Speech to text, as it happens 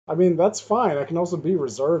I mean, that's fine. I can also be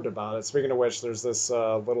reserved about it. Speaking of which, there's this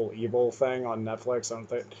little evil thing on Netflix.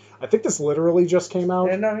 I think this literally just came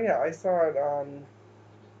out. And no, yeah, I saw it on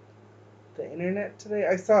the internet today.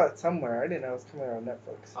 I saw it somewhere. I didn't know it was coming out on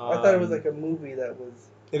Netflix. I thought it was like a movie that was.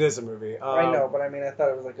 It is a movie. I know, but I mean, I thought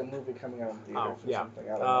it was like a movie coming out in theaters or Yeah. something.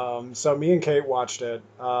 I don't know. So me and Kate watched it.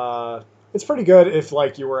 It's pretty good if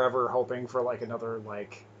like you were ever hoping for like another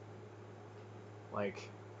like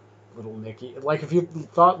Little Nicky. Like if you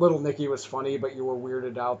thought Little Nicky was funny, but you were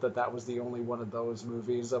weirded out that that was the only one of those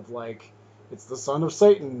movies of like it's the son of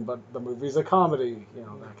Satan, but the movie's a comedy. You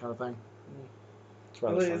know that kind of thing. It's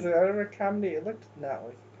rather Really, is funny. it out of a comedy? It looked not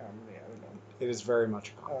like a comedy. I don't know. It is very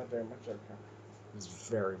much a comedy. Oh, very much okay. It's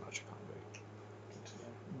very much a comedy.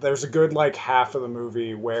 There's a good like half of the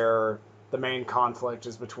movie where the main conflict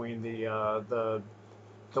is between the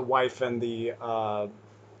wife and the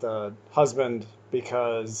husband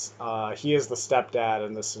because he is the stepdad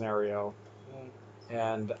in this scenario,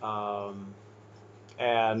 and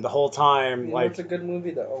and the whole time You know, like it's a good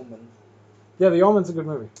movie, The Omen. yeah, The Omen's a good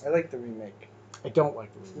movie. I like the remake. I don't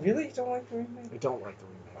like the remake. Really, you don't like the remake? I don't like the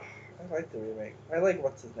remake. I like the remake. I like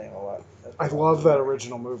what's his name a lot. I love that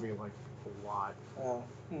original movie like a lot. Oh.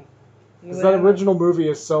 Because that original movie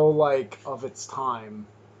is so like of its time.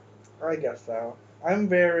 I guess so. I'm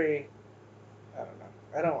very. I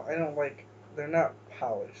don't know. I don't like. They're not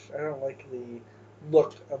polished. I don't like the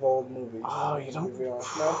look of old movies. Oh, you don't. Nope,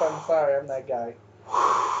 I'm sorry. I'm that guy.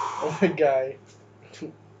 I'm that guy.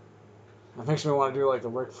 That makes me want to do like the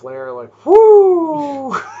Ric Flair, like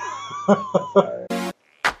whoo.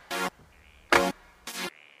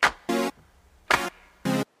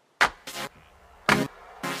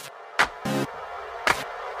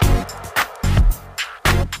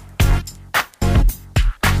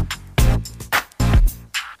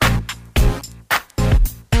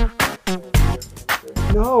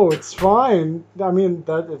 No, it's fine. I mean,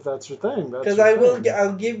 that if that's your thing, that's Because your thing.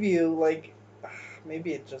 I'll give you like,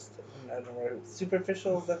 maybe it just I don't know.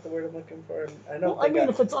 Superficial is that the word I'm looking for? I don't. Well, I mean,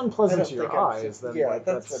 if it's unpleasant to your eyes, then yeah, like,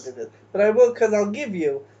 that's what it is. But I will because I'll give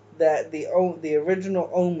you that the original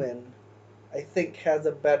Omen, I think has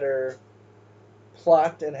a better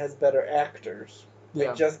plot and has better actors.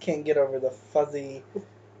 Yeah. I just can't get over the fuzzy.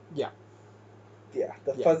 Yeah. Yeah,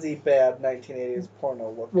 the fuzzy bad 1980s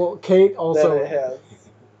porno look. Well, Kate also. That it has.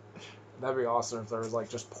 That'd be awesome if there was like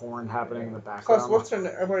just porn happening in the background. Plus, what's her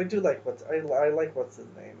name? I do like I like what's his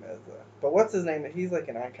name as but what's his name? He's like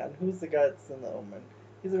an icon. Who's the guy that's in the Omen?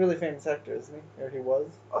 He's a really famous actor, isn't he? Or he was.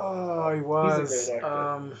 Oh, he was. He's a great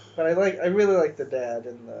actor. But I really like the dad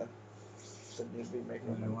in the new remake.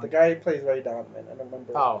 The guy who plays Ray Donovan. I don't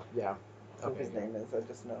remember. Oh yeah. Who his name is? I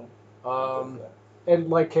just know.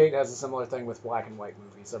 And like Kate has a similar thing with black and white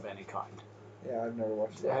movies of any kind. Yeah, I've never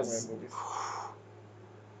watched black and white movies.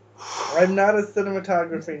 I'm I'm not a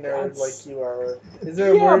cinematography nerd like you are. Is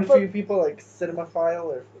there a word for you people like cinemaphile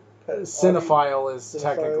or? Cinephile is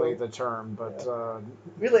technically the term, but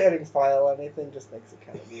really adding file on anything just makes it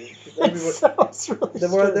kind of weird.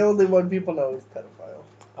 Really the only one people know is pedophile.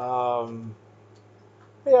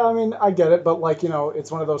 Yeah, I mean, I get it, but like, you know,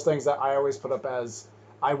 it's one of those things that I always put up as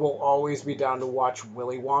I will always be down to watch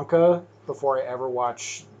Willy Wonka before I ever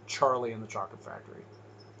watch Charlie and the Chocolate Factory.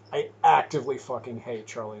 I actively fucking hate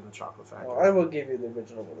Charlie and the Chocolate Factory. Oh, I will give you the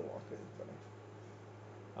original Willy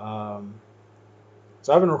Wonka.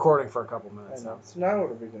 So I've been recording for a couple minutes now. So now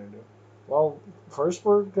what are we gonna do? Well, first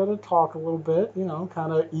we're gonna talk a little bit, you know,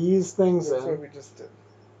 kind of ease things in. That's what we just did.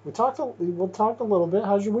 We'll talk a little bit.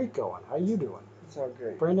 How's your week going? How you doing? It's all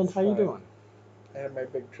great. Brandon, how you doing? I had my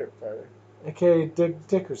big trip Friday. AKA Dick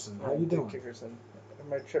Dickerson. How you doing? Dick Dickerson. I had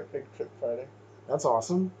my big trip Friday. That's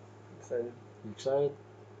awesome. Excited. You excited?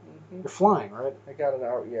 Mm-hmm. You're flying, right? I got it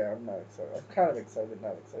out. Yeah, I'm not excited. I'm kind of excited,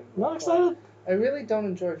 not excited. Not excited? I really don't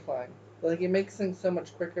enjoy flying. Like, it makes things so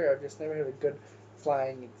much quicker. I've just never had a good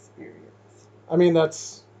flying experience. I mean,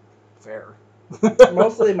 that's fair.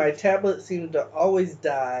 Mostly my tablet seems to always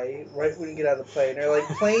die right when you get out of the plane. Or like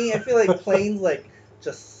I feel like planes like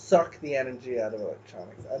just suck the energy out of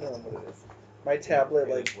electronics. I don't know what it is. My tablet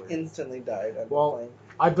like instantly died on the plane.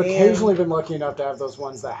 I've occasionally been lucky enough to have those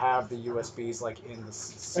ones that have the USBs like in the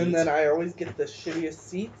seat. And then I always get the shittiest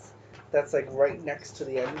seats that's like right next to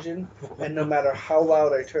the engine. And no matter how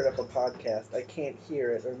loud I turn up a podcast, I can't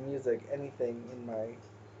hear it or music, anything in my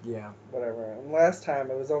whatever. And last time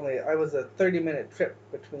I was a 30-minute trip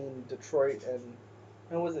between Detroit and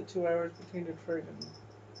was it 2 hours between Detroit and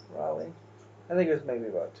Raleigh? I think it was maybe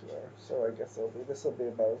about 2 hours. So I guess this will be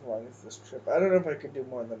about as long as this trip. I don't know if I could do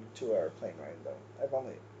more than a 2-hour plane ride though. I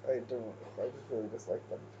just really dislike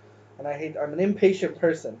them. And I'm an impatient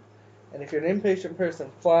person. And if you're an impatient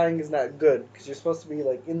person, flying is not good because you're supposed to be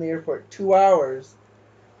like in the airport 2 hours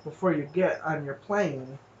before you get on your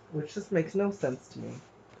plane, which just makes no sense to me.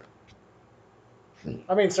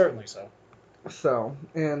 I mean, certainly so. So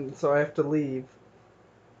I have to leave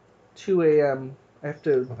 2 a.m. I have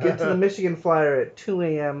to get to the Michigan Flyer at 2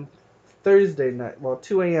 a.m. Thursday night. Well,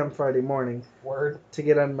 2 a.m. Friday morning. Word. To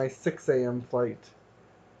get on my 6 a.m. flight.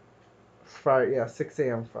 6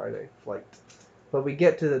 a.m. Friday flight. But we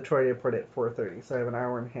get to the Detroit airport at 4:30, so I have an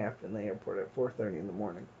hour and a half in the airport at 4:30 in the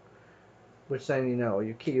morning. Which then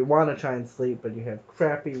you want to try and sleep, but you have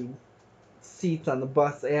crappy seats on the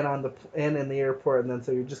bus and in the airport, and then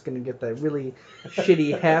so you're just gonna get that really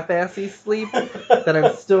shitty half-assy sleep that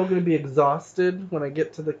I'm still gonna be exhausted when I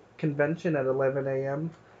get to the convention at 11 a.m.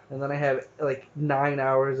 and then I have like 9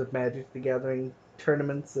 hours of Magic the Gathering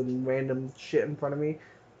tournaments and random shit in front of me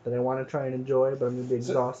that I want to try and enjoy, but I'm gonna be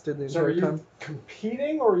exhausted the entire time. So are you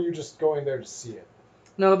competing, or are you just going there to see it?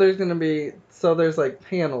 No, there's like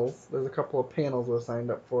panels. There's a couple of panels we're signed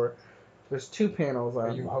up for. There's 2 panels on.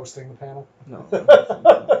 Are you hosting the panel? No.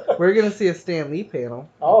 We're going to see a Stan Lee panel.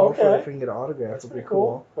 Oh, okay. Hopefully if we can get an autograph, it'll be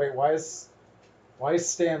cool. Wait, why is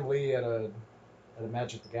Stan Lee at a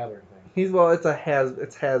Magic the Gathering thing? It's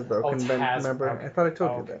Hasbro convention. Remember? Okay. I thought I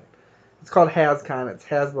told you that. It's called HasCon. It's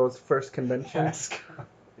Hasbro's first convention. HasCon.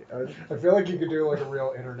 I feel like you could do like a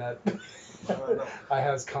real internet.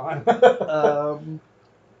 HasCon.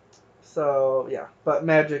 So yeah, but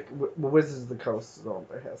Magic Wizards of the Coast is owned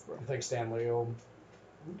by Hasbro. I think Stan Lee will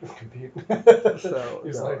compete. So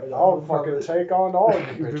he's I'll fucking take on all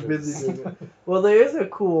you bitches. Busy. Well, there is a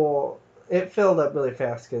cool. It filled up really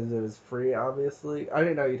fast because it was free. Obviously, I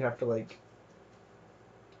didn't know you'd have to like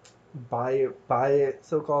buy it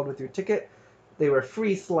so-called with your ticket. They were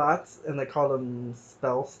free slots, and they called them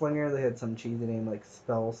Spell Slinger. They had some cheesy name like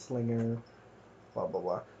Spell Slinger, blah blah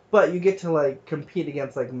blah. But you get to like compete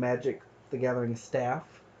against like Magic the Gathering staff,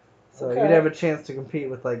 so you'd have a chance to compete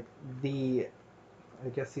with like I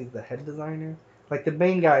guess he's the head designer. Like the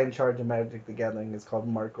main guy in charge of Magic the Gathering is called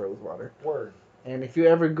Mark Rosewater. Word. And if you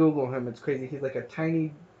ever Google him, it's crazy. He's like a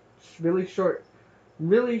tiny, really short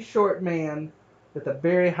man with a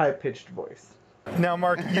very high pitched voice. Now,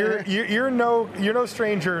 Mark, you're no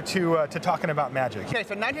stranger to talking about Magic. Okay,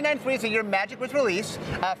 so 1993 is the year Magic was released.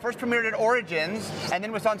 First premiered at Origins, and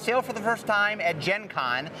then was on sale for the first time at Gen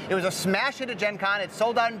Con. It was a smash hit at Gen Con. It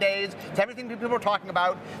sold out in days. It's everything people were talking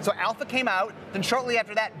about. So Alpha came out. Then shortly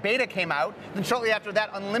after that, Beta came out. Then shortly after that,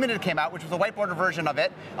 Unlimited came out, which was a whiteboard version of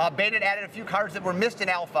it. Beta added a few cards that were missed in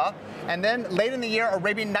Alpha. And then late in the year,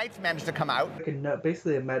 Arabian Nights managed to come out.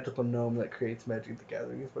 Basically a magical gnome that creates Magic the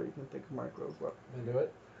Gathering is what you can think of Mark Rosewater. Into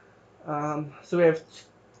it. So we have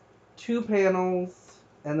 2 panels,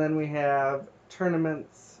 and then we have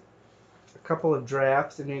tournaments, a couple of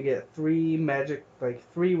drafts, and you get 3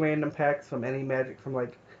 random packs from any Magic, from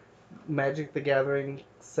like Magic the Gathering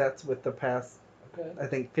sets with the past, I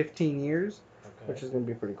think 15 years, which is going to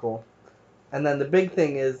be pretty cool. And then the big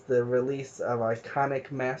thing is the release of Iconic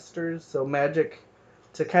Masters. So Magic,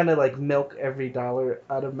 to kind of like milk every dollar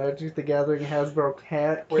out of Magic the Gathering, Hasbro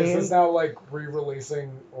Wait, is this now like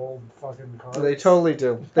re-releasing old fucking cards? They totally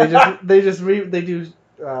do. They do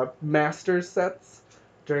Masters sets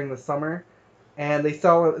during the summer, and they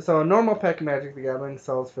sell it. So a normal pack of Magic the Gathering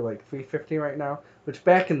sells for like $3.50 right now, which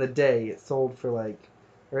back in the day it sells for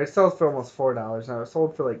almost $4 now. It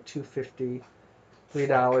sold for like $2.50.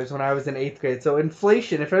 $3 when I was in 8th grade. So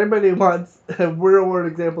inflation, if anybody wants a real world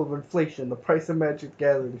example of inflation, the price of Magic the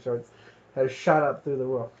Gathering shirts has shot up through the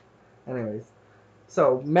roof. Anyways,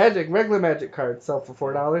 so regular Magic cards sell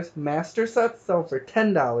for $4. Master sets sell for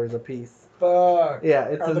 $10 a piece. Fuck. Yeah,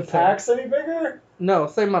 it's Are insane. the packs any bigger? No,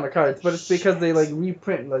 same amount of cards, but it's because they like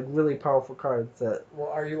reprint like really powerful cards that. Well,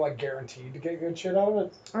 are you like guaranteed to get good shit out of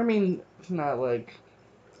it? I mean, not like.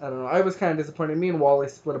 I don't know. I was kind of disappointed. Me and Wally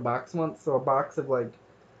split a box once, so a box of like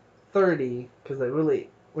 30, because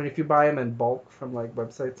if you buy them in bulk from like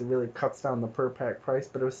websites, it really cuts down the per pack price.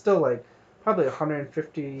 But it was still like probably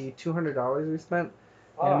 $150, $200 we spent,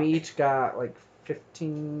 and we each got like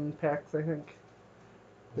 15 packs, I think.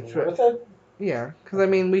 Worth it? Yeah, because I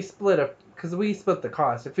mean we split the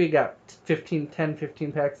cost. If we got 15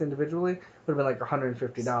 packs individually, it would have been like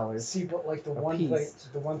 $150. See, but like the one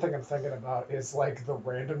thing I'm thinking about is like the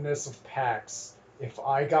randomness of packs. If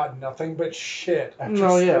I got nothing but shit after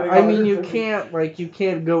I mean you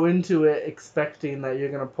can't go into it expecting that you're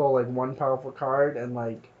gonna pull like one powerful card and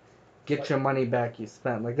like get your money back you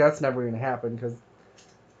spent. Like that's never gonna happen because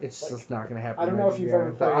it's just not gonna happen. I don't know if you've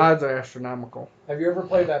ever played. The odds are astronomical. Have you ever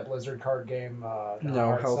played that Blizzard card game?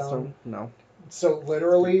 No, Hearthstone. No. So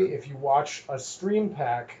literally, if you watch a stream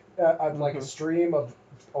pack like a stream of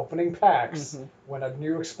opening packs when a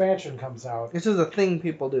new expansion comes out. It's just a thing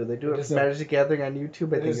people do. They do it for Magic the Gathering on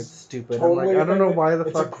YouTube. I think it's stupid. Totally, I don't know why the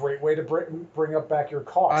fuck. It's a great way to bring up back your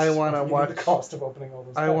cost. I want to watch the cost of opening all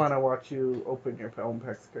those. I want to watch you open your own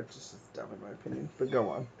packs. It's just dumb in my opinion. But go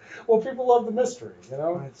on. Well, people love the mystery, you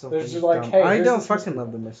know. They're just like, hey, I don't fucking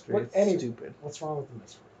love the mystery. It's stupid. What's wrong with the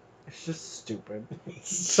mystery? It's just stupid.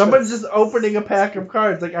 Someone's just opening a pack of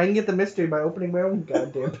cards. Like, I can get the mystery by opening my own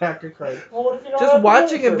goddamn pack of cards. Well, what if you don't just have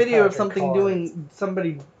watching a video of something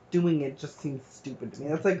somebody doing it just seems stupid to me.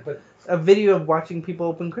 That's like a video of watching people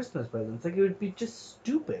open Christmas presents. Like, it would be just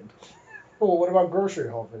stupid. Well, what about grocery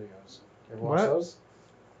haul videos? You ever watch those?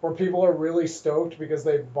 Where people are really stoked because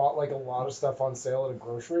they bought like a lot of stuff on sale at a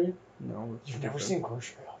grocery? No. You've never seen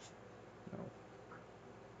grocery haul?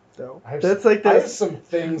 No. I have some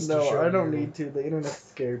things to show I don't you. need to. The internet's a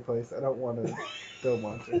scary place. I don't want to. Don't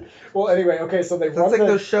want to. Well, anyway, okay, so That's like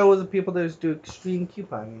those shows of people that just do extreme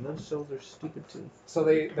couponing. Those shows are stupid too. So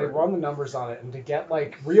they run the numbers on it, and to get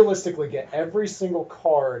realistically get every single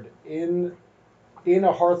card in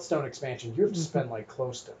a Hearthstone expansion, you have to spend like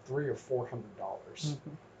close to $300 or $400.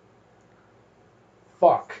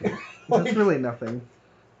 Fuck. That's really nothing.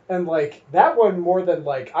 And like that one more than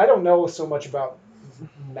like I don't know so much about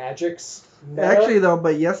Magic's meta. Actually though,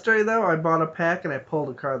 but yesterday though, I bought a pack and I pulled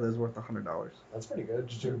a card that was worth $100. That's pretty good.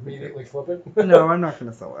 Did you immediately flip it? No, I'm not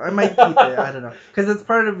gonna sell it. I might keep it. I don't know, because it's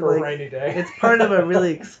part of for a rainy day. It's part of a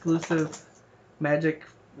really exclusive Magic.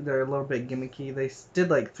 They're a little bit gimmicky. They did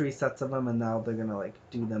like 3 sets of them, and now they're gonna like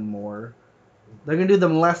do them more. They're gonna do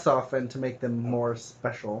them less often to make them more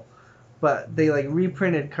special. But they like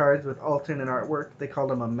reprinted cards with alternate artwork. They called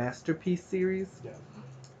them a masterpiece series. Yeah.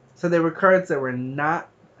 So they were cards that were not.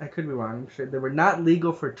 I could be wrong. I'm sure they were not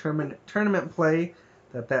legal for tournament play.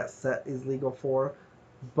 That set is legal for,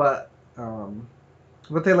 but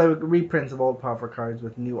they like reprints of old powerful cards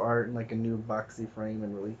with new art and like a new boxy frame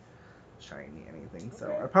and really shiny anything.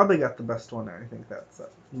 So I probably got the best one. I think that's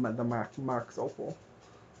the Mox Opal.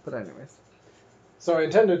 But anyways. So I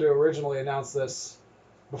intended to originally announce this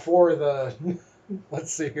before the,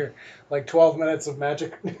 let's see here, like 12 minutes of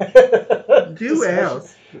Magic. Do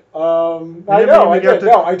ask. I know. I did.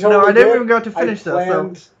 No, I totally I never even got to finish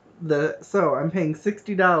though. So I'm paying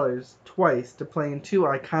 $60 twice to play in 2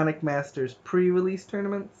 Iconic Masters pre-release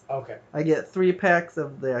tournaments. Okay. I get 3 packs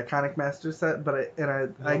of the Iconic Masters set, but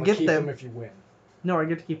I get keep them if you win. No, I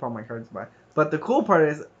get to keep all my cards by. But the cool part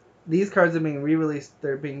is these cards are being re-released.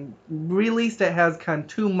 They're being released at HasCon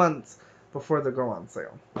 2 months before they go on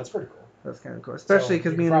sale. That's pretty cool. That's kind of cool, especially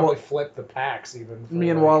because me and probably flip the packs even. Me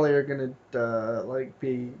and Wally are gonna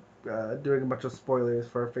be doing a bunch of spoilers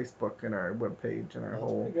for our Facebook and our webpage and our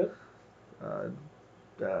whole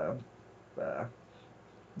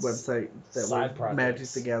website that we're Magic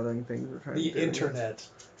the Gathering things we're trying to do. The internet.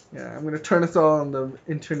 Yeah, I'm gonna turn us all on the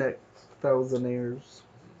internet thousandaires.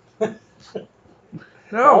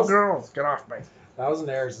 No, girls, get off me.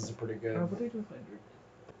 Thousandaires is a pretty good. What do you do with my drink?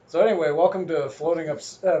 So anyway, welcome to Floating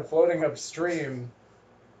Upstream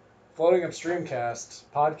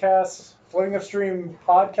Cast podcast. Floating Upstream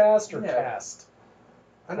podcast or cast?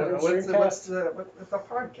 I don't know. What's a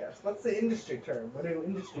podcast? What's the industry term? What do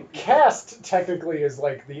industry people Cast technically is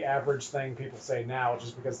like the average thing people say now,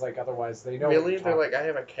 just because like otherwise they know. Really? They're like, I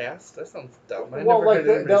have a cast? That sounds dumb. Well, like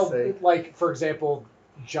they'll say. Like for example,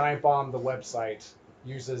 Giant Bomb the website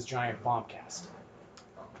uses Giant Bombcast,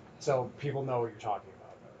 so people know what you're talking about.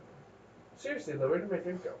 Seriously though, where did my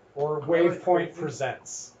drink go? Or Wavepoint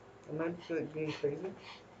Presents. Am I being crazy?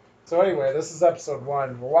 So anyway, this is episode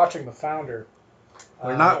 1. We're watching The Founder.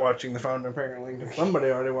 We're not watching The Founder apparently, because somebody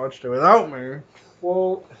already watched it without me.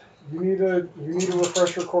 Well, you need a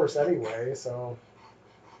refresher course anyway, so.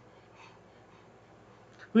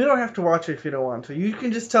 We don't have to watch it if you don't want to. You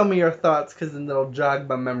can just tell me your thoughts, because then it'll jog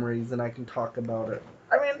my memories and I can talk about it.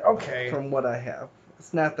 I mean, okay. From what I have.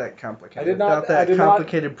 It's not that complicated. I did not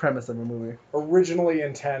complicated premise of a movie. Originally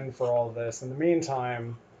intend for all of this. In the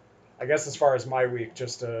meantime, I guess as far as my week,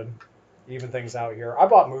 just to even things out here, I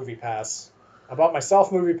bought Movie Pass. I bought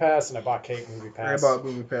myself Movie Pass, and I bought Kate Movie Pass. I bought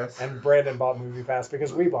Movie Pass. And Brandon bought Movie Pass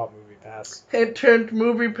because we bought Movie Pass. It turned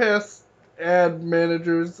Movie Pass ad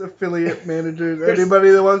managers, affiliate managers, anybody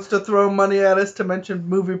that wants to throw money at us to mention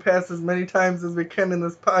Movie Pass as many times as we can in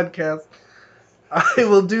this podcast. I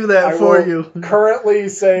will do that for you. Currently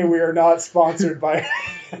say we are not sponsored by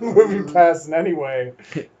Movie Pass in any way.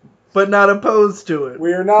 But not opposed to it.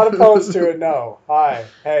 We are not opposed to it, no. Hi.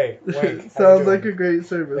 Hey. Wink. Sounds like a great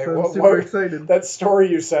service. Hey, I'm super excited. That story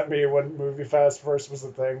you sent me when Movie Pass first was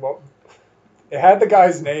the thing. Well, It had the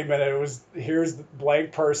guy's name in it. It was, here's the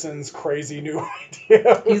blank person's crazy new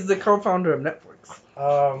idea. He's the co-founder of Netflix.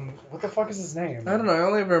 What the fuck is his name? I don't know. I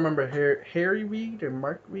only ever remember Harry Reid or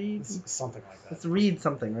Mark Reid. Something like that. It's Reid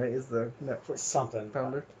something, right? Is the Netflix something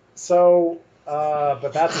founder. So,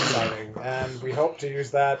 but that's exciting, and we hope to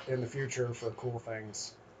use that in the future for cool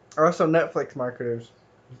things. Also, Netflix marketers.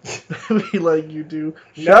 We like you do.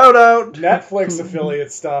 Shout out! Netflix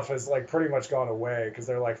affiliate stuff has like pretty much gone away because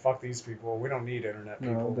they're like, fuck these people. We don't need internet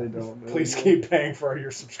people. No, they don't. Please keep paying for your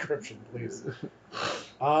subscription, please.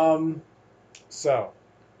 So,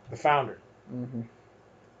 the founder. Mm-hmm.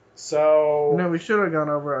 So. No, we should have gone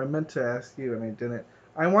over. I meant to ask you and I didn't.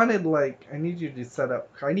 I wanted I need you to set up.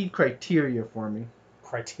 I need criteria for me.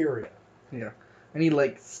 Criteria. Yeah. I need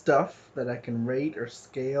stuff that I can rate or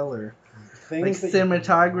scale or Things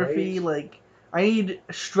cinematography. I need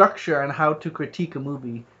structure on how to critique a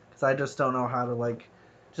movie because I just don't know how to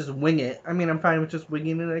just wing it. I mean, I'm fine with just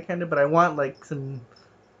winging it, but I want some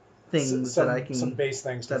things that I can some base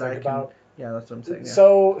things to think about. Yeah, that's what I'm saying.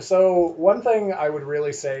 Yeah. So one thing I would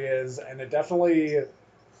really say is, and it definitely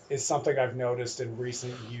is something I've noticed in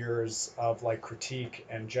recent years of critique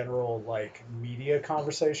and general media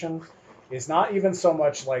conversation, is not even so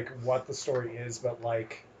much what the story is, but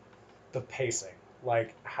the pacing.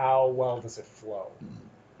 How well does it flow?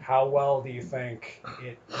 How well do you think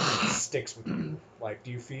it sticks with you?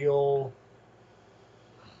 Do you feel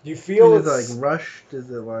is it rushed? Is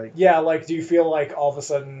it yeah? Do you feel all of a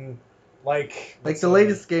sudden the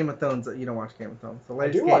latest Game of Thrones? You don't watch Game of Thrones. The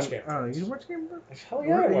latest watch Game of Thrones. Oh, you watch Game of Thrones? Hell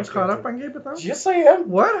yeah, Are you caught up on Game of Thrones? Yes, I am.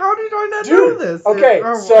 What? How did I not Dude, know this? Okay,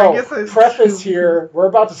 I preface here. We're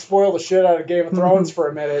about to spoil the shit out of Game of Thrones for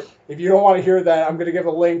a minute. If you don't want to hear that, I'm going to give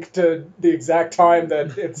a link to the exact time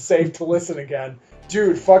that it's safe to listen again.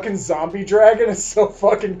 Dude, fucking Zombie Dragon is so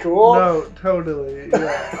fucking cool. No, totally.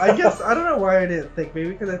 Yeah. I guess, I don't know why I didn't think.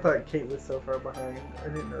 Maybe because I thought Kate was so far behind. I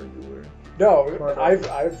didn't know you were. No,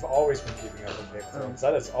 I've always been keeping up with Game of Thrones.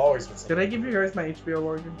 That has always been something. Did I give you guys my HBO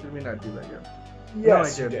login? Did we not do that yet?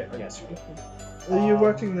 Yes, no, I you did. did. Yes, you did. Are you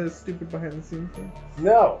watching the stupid behind the scenes thing?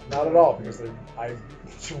 No, not at all. Because I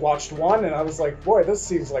watched one and I was like, boy, this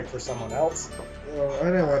seems like for someone else. Well, I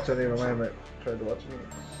didn't watch any of them. I haven't tried to watch any.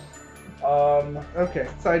 Okay,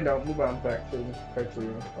 side note, move on back to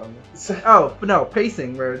criteria. Oh, but no,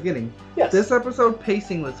 pacing, where I was getting. Yes. This episode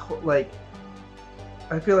pacing was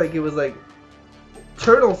I feel like it was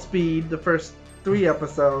turtle speed the first 3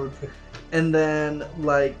 episodes, and then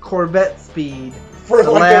Corvette speed for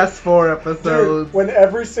the last 4 episodes. Dude, when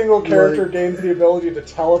every single character gains the ability to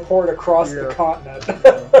teleport across the continent.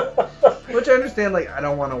 Which I understand, I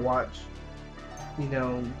don't want to watch,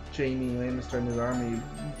 Jaime Lannister and his army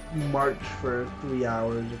march for 3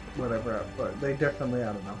 hours or whatever, but they definitely,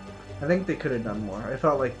 I don't know. I think they could have done more. I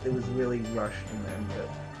felt like it was really rushed in the end of it.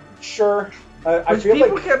 Sure. I feel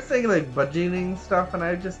people kept saying budgeting stuff, and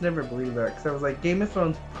I just never believed that, because I was like, Game of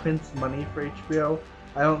Thrones prints money for HBO.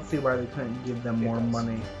 I don't see why they couldn't give them more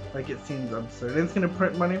money. It seems absurd. And it's going to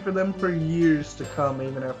print money for them for years to come,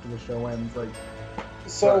 even after the show ends.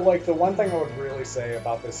 So, the one thing I would really say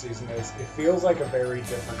about this season is it feels like a very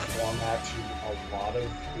different format to a lot of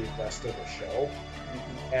the rest of the show.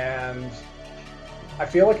 Mm-hmm. And I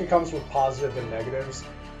feel like it comes with positive and negatives.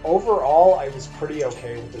 Overall, I was pretty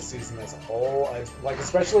okay with the season as a whole.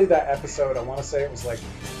 Especially that episode, I want to say it was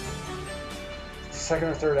second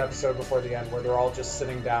or third episode before the end, where they're all just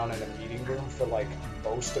sitting down in a meeting room for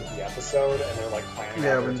most of the episode, and they're planning out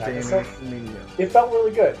their attack and stuff. It felt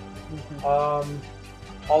really good. Mm-hmm.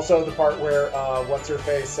 Also, the part where what's her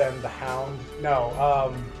face and the Hound. No,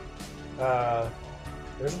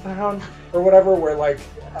 there's the Hound or whatever. Where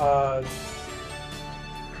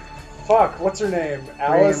fuck, what's her name?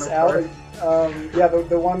 Alice. Yeah,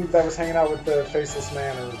 the one that was hanging out with the faceless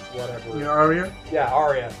man or whatever. Arya. Yeah,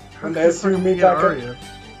 Arya. And they assume meet back up.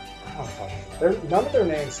 Oh fuck! None of their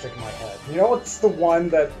names stick in my head. You know what's the one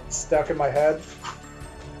that stuck in my head?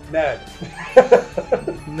 Ned.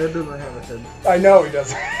 Ned doesn't have a head. I know he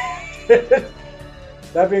doesn't.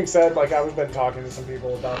 That being said, I've been talking to some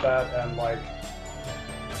people about that, and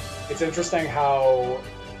it's interesting how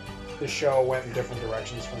the show went in different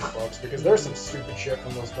directions from the books, because there's some stupid shit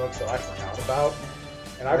from those books that I forgot about.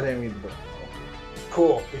 And I didn't read the book.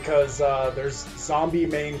 Cool, because there's zombie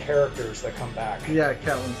main characters that come back. Yeah,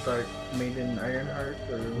 Catelyn Stark, Maiden Ironheart,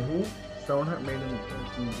 or Stoneheart, Maiden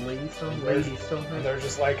Lady Stoneheart. And they're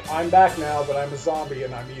just I'm back now, but I'm a zombie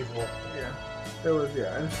and I'm evil. Yeah, there was,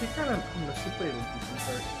 and she kind of, she played a decent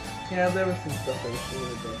part. Yeah, there was some stuff that was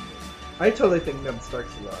really good. I totally think Ned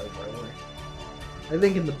Stark's alive, by the way. I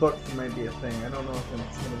think in the books it might be a thing. I don't know if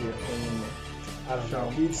it's going to be a thing in the show.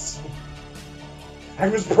 Know. I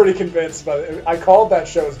was pretty convinced, but I called that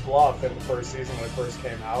show's bluff in the first season when it first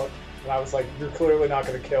came out, and I was like, "You're clearly not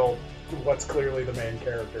going to kill what's clearly the main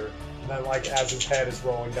character." And then, like, as his head is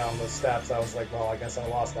rolling down the steps, I was like, "Well, I guess I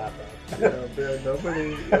lost that bet."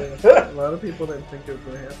 Nobody. A lot of people didn't think it was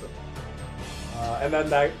going to happen. And then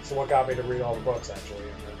that's what got me to read all the books, actually.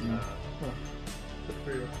 And then, Good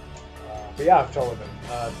for you. but yeah, I've totally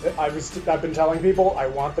been. I've been telling people I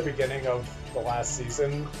want the beginning of the last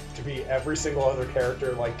season to be every single other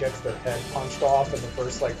character like gets their head punched off in the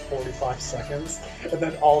first like 45 seconds, and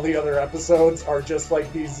then all the other episodes are just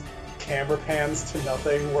like these camera pans to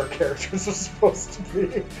nothing where characters are supposed to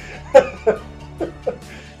be.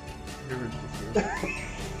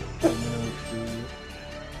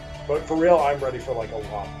 But for real, I'm ready for like a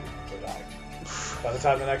lot of people to die. By the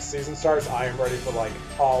time the next season starts, I am ready for like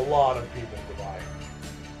a lot of people to die.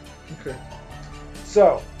 Okay.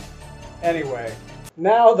 So, anyway,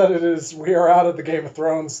 now that we are out of the Game of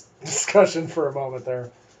Thrones discussion for a moment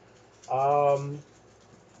there.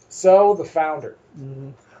 So, the founder. Mm-hmm.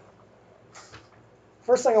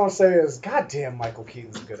 First thing I want to say is, goddamn, Michael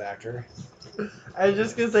Keaton's a good actor. I was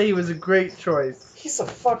just gonna say he was a great choice. He's a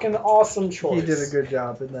fucking awesome choice. He did a good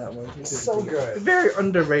job in that one. He did So good. A very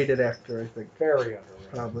underrated actor, I think. Very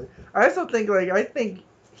underrated. Probably. I also think,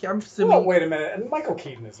 I'm assuming. Well, wait a minute. And Michael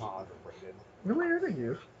Keaton is not underrated. Really, I think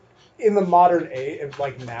you. In the modern age,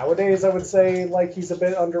 like nowadays, I would say like he's a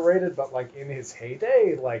bit underrated, but like in his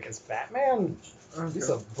heyday, like as Batman, Okay. he's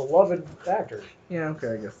a beloved actor. Yeah, okay,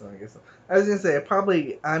 I guess so. I was gonna say,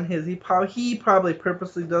 probably on his, he probably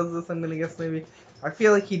purposely does this. I'm gonna guess maybe. I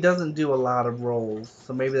feel like he doesn't do a lot of roles,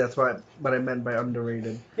 so maybe that's what I meant by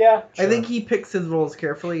underrated. Yeah, sure. I think he picks his roles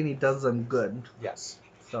carefully and he does them good. Yes.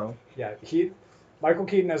 So. Yeah, Michael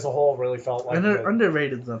Keaton as a whole really felt like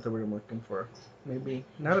underrated's not the word I'm looking for. Maybe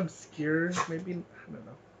not obscure. Maybe I don't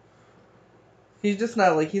know. He's just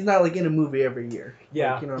not he's not in a movie every year.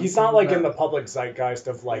 Yeah, Like, you know, he's not like in the public zeitgeist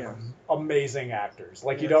of like Yeah. amazing actors.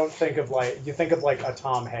 Like you Yeah. don't think of you think of like a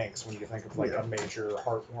Tom Hanks when you think of like Yeah. a major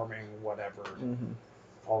heartwarming whatever, Mm-hmm.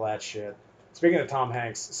 all that shit. Speaking of Tom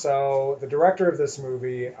Hanks, so the director of this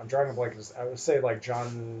movie, I'm drawing a blank. I would say like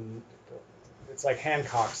John. It's like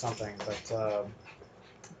Hancock something, but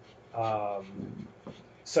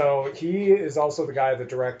so he is also the guy that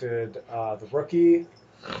directed The Rookie,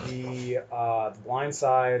 The Blind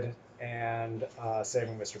Side, and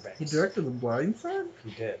Saving Mr. Banks. He directed The Blind Side?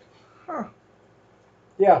 He did. Huh.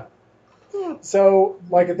 Yeah. Hmm. So,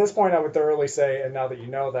 like, at this point, I would thoroughly say, and now that you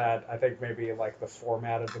know that, I think maybe, like, the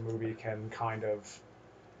format of the movie can kind of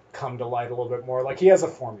come to light a little bit more. Like, he has a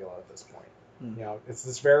formula at this point. Hmm. You know, it's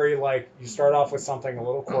this very, like, you start off with something a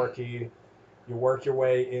little quirky, you work your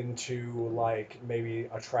way into, like, maybe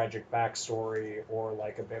a tragic backstory or,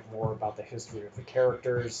 like, a bit more about the history of the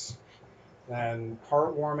characters, then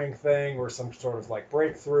heartwarming thing or some sort of, like,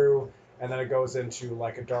 breakthrough, and then it goes into,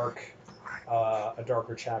 like, a darker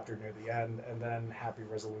chapter near the end, and then happy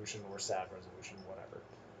resolution or sad resolution, whatever.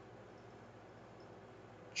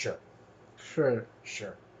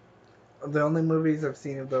 Sure. The only movies I've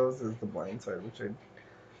seen of those is The Blind Side, which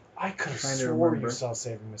I could have Trying to swore remember. you saw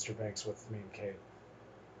Saving Mr. Banks with me and Kate.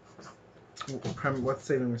 what's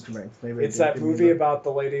Saving Mr. Banks? Maybe It's that movie about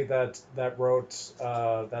the lady that wrote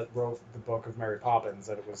the book of Mary Poppins,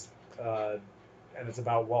 and it was and it's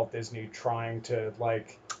about Walt Disney trying to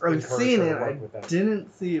like I've encourage seen her it. to work I with them.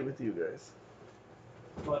 didn't see it with you guys.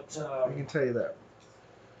 But I can tell you that.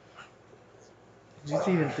 Did you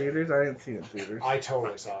see it in theaters? I didn't see it in theaters. I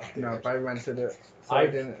totally saw it. in No, theaters. I rented it, so I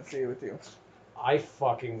didn't see it with you. I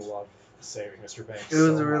fucking love Saving Mr. Banks. It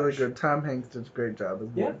was so really much. good. Tom Hanks did a great job as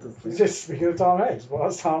Yeah. Walt Disney. Just speaking of Tom Hanks,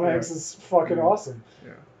 well, Tom Yeah. Hanks is fucking Yeah. awesome.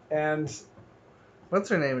 Yeah. And What's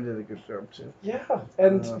her name? Did a good job too. yeah,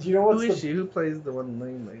 and you know what's who is the she? Who plays the one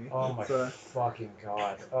lame lady? oh my It's, fucking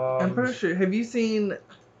god. I'm pretty sure. Have you seen?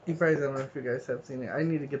 You probably don't know if you guys have seen it. I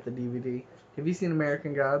need to get the DVD. Have you seen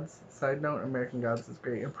American Gods? Side note: American Gods is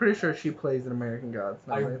great. I'm pretty sure she plays in American Gods.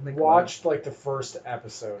 now I that think about it. watched like the first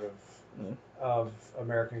episode Mm. of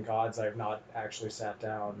American Gods. I have not actually sat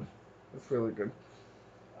down. It's really good.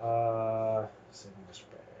 Saving Mr.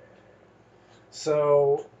 Banks.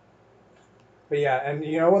 So, but yeah, and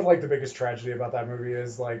you know what? Like the biggest tragedy about that movie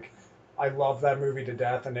is like, I love that movie to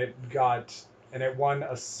death, and it won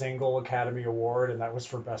a single Academy Award, and that was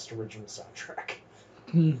for Best Original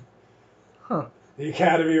Soundtrack. Huh. The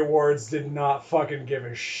Academy Awards did not fucking give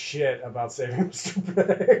a shit about Saving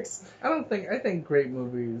Mr. Banks. I think great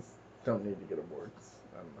movies don't need to get awards.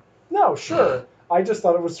 I don't know. No, sure. I just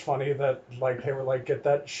thought it was funny that like they were like, get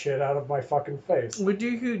that shit out of my fucking face. Would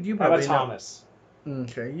you probably Emma know? Mm, Hmm. Thomas.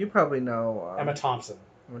 Okay, you probably know. Emma Thompson.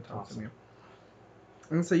 Emma Thompson. Yeah.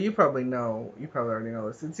 And so you probably already know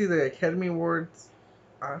this. It's either Academy Awards,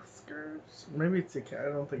 Oscars. Maybe it's I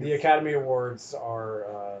don't think the it's... Academy Awards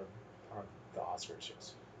are the Oscars.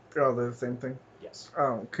 Yes. Oh, they're the same thing. Yes.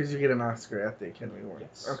 Oh, because you get an Oscar at the Academy Awards.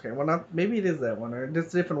 Yes. Okay, well, maybe it is that one, or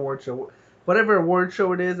just a different award show. Whatever award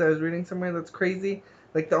show it is, I was reading somewhere that's crazy.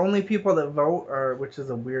 Like, the only people that vote are, which is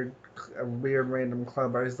a weird random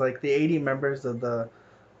club, is like the 80 members of the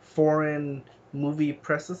Foreign Movie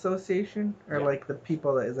Press Association, or like the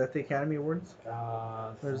people that is at the Academy Awards.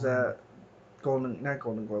 There's that not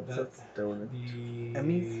Golden Globes. That's the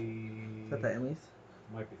Emmys. Is that the Emmys?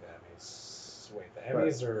 Might be the Emmys. Wait, the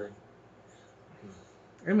Emmys are.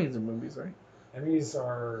 Emmys are movies, right? Emmys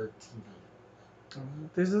are TV.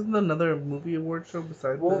 There's another movie award show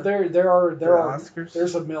besides. Well, there are Oscars.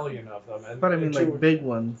 There's a million of them, but I mean, like big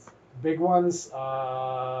ones. Big ones.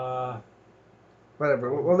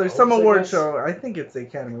 Whatever. Well, there's some award show. I think it's the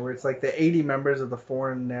Academy, where it's like the 80 members of the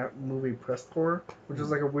Foreign Movie Press Corps, which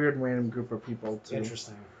is like a weird random group of people too.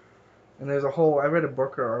 Interesting. And there's a whole. I read a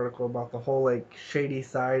Booker article about the whole like shady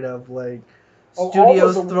side of like Oh,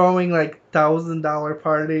 studios throwing like $1,000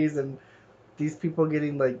 parties and these people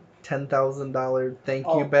getting like $10,000 thank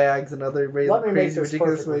you bags and other crazy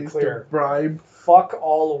ridiculous ways to bribe. Fuck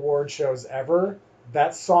all award shows ever.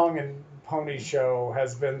 That Song and Pony show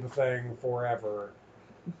has been the thing forever.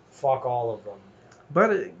 Fuck all of them.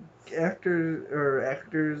 But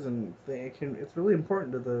actors and it's really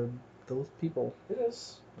important to those people. It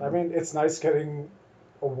is. I mean, it's nice getting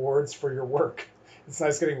awards for your work. It's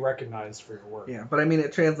nice getting recognized for your work. Yeah, but I mean,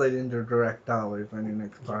 it translates into direct dollars on your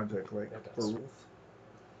next project, like for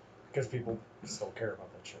because people still care about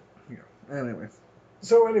that shit. Yeah. Anyways.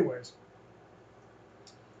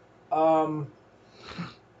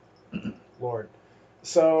 Lord.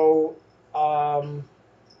 So,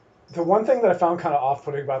 the one thing that I found kind of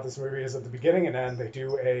off-putting about this movie is at the beginning and end they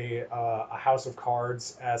do a House of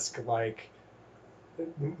Cards-esque like.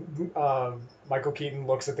 Michael Keaton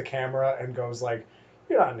looks at the camera and goes like,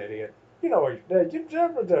 "You're not an idiot. You know what you did. You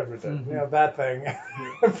know that thing."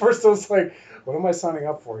 At first I was like, "What am I signing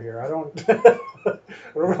up for here? I don't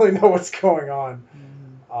really know what's going on."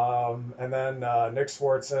 And then Nick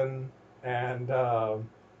Swartzen and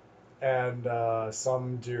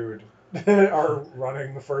some dude are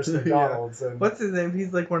running the first McDonald's. And what's his name?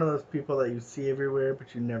 He's like one of those people that you see everywhere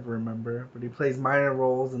but you never remember. But he plays minor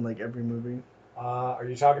roles in like every movie. Are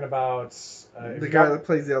you talking about the guy that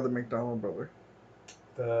plays the other McDonald brother?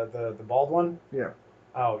 The bald one? Yeah.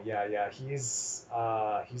 Oh yeah. He's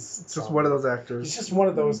just one of those actors. He's just one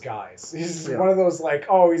of those guys. He's one of those like,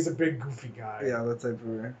 oh, he's a big goofy guy. Yeah, that's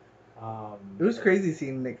everywhere. It was crazy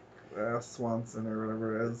seeing Nick Swanson or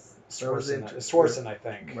whatever as Swartzen, I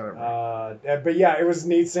think. Whatever. But yeah, it was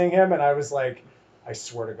neat seeing him, and I was like, I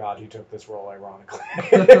swear to God, he took this role ironically.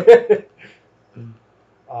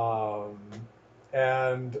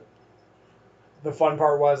 And the fun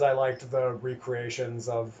part was I liked the recreations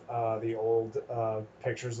of the old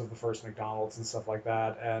pictures of the first McDonald's and stuff like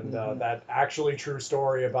that, and that actually true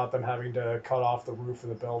story about them having to cut off the roof of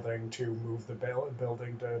the building to move the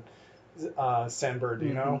building to San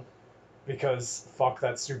Bernardino, because fuck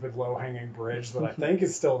that stupid low-hanging bridge that I think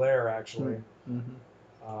is still there actually.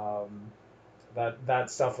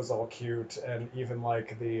 That stuff was all cute, and even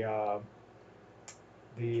like the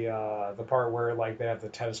part where like they have the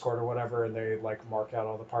tennis court or whatever, and they like mark out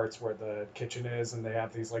all the parts where the kitchen is, and they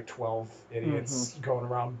have these like 12 idiots going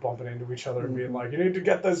around bumping into each other and being like, "You need to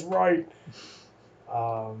get this right."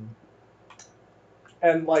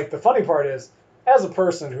 And like the funny part is, as a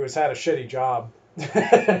person who has had a shitty job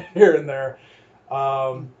here and there,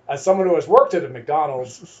 as someone who has worked at a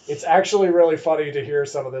McDonald's, it's actually really funny to hear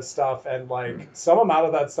some of this stuff, and like some amount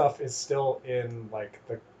of that stuff is still in like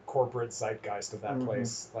the corporate zeitgeist of that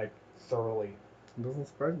place, like thoroughly. It doesn't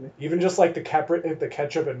surprise me. Even just like the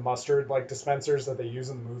ketchup and mustard like dispensers that they use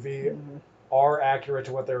in the movie are accurate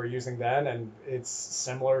to what they were using then, and it's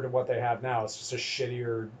similar to what they have now. It's just a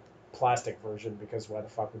shittier plastic version, because why the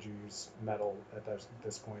fuck would you use metal at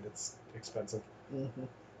this point? It's expensive.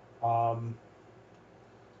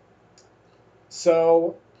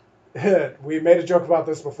 So we made a joke about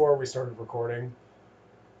this before we started recording.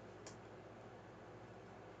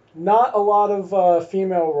 Not a lot of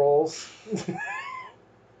female roles.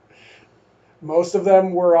 Most of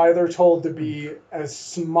them were either told to be as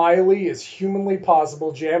smiley as humanly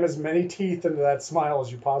possible, jam as many teeth into that smile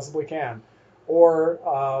as you possibly can,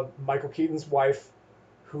 or Michael Keaton's wife,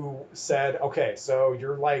 who said, "Okay, so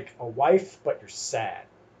you're like a wife, but you're sad.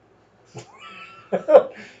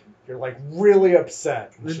 You're like really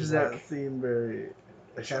upset." It does not seem very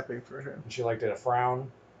happy for him. And she like did a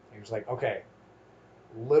frown. He was like, "Okay,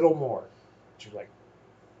 little more. She was like,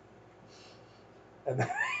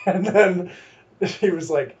 and then he was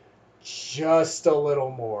like, just a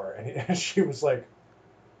little more. And she was like,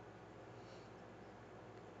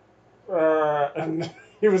 and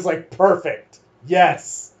he was like, perfect.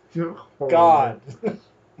 Yes. You're horrible. God.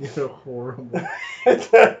 You're horrible.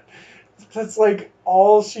 That's like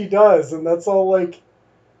all she does, and that's all like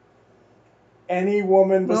any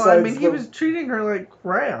woman besides. No, I mean he was treating her like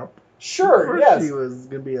crap. Sure, of course yes. she was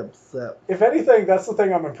gonna be upset. If anything, that's the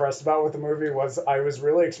thing I'm impressed about with the movie was I was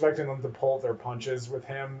really expecting them to pull their punches with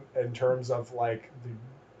him in terms of like the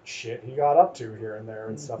shit he got up to here and there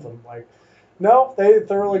and stuff. And like, no, they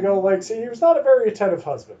thoroughly go like, see, he was not a very attentive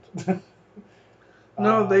husband.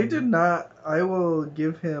 No, they did not. I will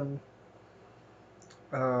give him.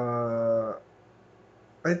 I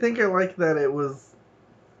think I like that it was.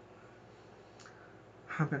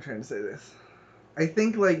 How am I trying to say this? I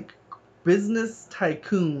think like business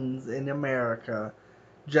tycoons in America,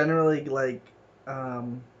 generally like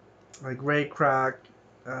Ray Kroc,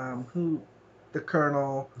 the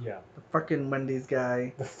Colonel, Yeah. the fucking Wendy's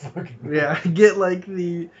guy. The fucking Get like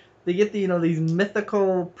they get the these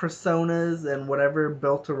mythical personas and whatever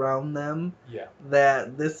built around them. Yeah.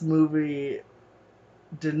 That this movie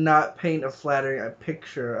did not paint a flattering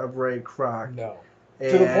picture of Ray Kroc. No.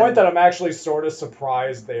 To the point that I'm actually sort of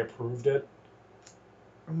surprised they approved it.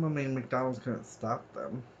 I mean, McDonald's couldn't stop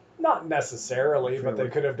them. Not necessarily, but they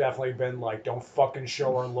could have definitely been like, don't fucking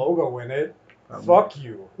show our logo in it. Fuck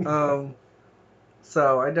you.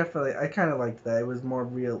 So I kind of liked that. It was more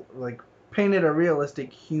real, like painted a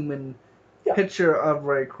realistic human picture of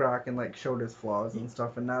Ray Kroc and like showed his flaws and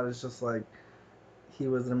stuff. And not as just like he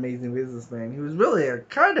was an amazing businessman. He was really a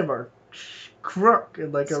kind of a crook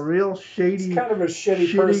and like a real shady, he's kind of a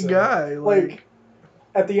shitty person. guy. Like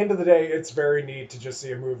at the end of the day, it's very neat to just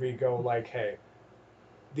see a movie go like, hey,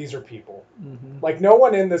 these are people. Mm-hmm. Like no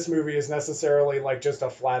one in this movie is necessarily like just a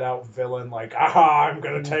flat out villain. Like, aha, I'm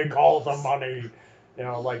gonna take all the money. You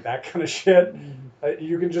know, like that kind of shit. Mm-hmm.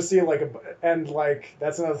 You can just see like and like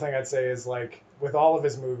that's another thing I'd say is like with all of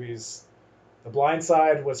his movies, The Blind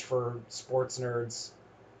Side was for sports nerds.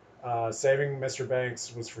 Saving Mr.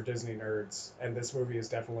 Banks was for Disney nerds, and this movie is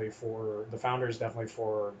definitely for The Founder is definitely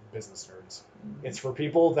for business nerds. Mm-hmm. It's for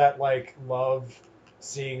people that like love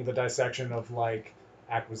seeing the dissection of like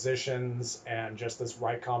acquisitions and just this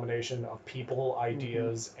right combination of people,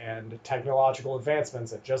 ideas, and technological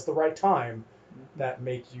advancements at just the right time that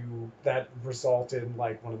result in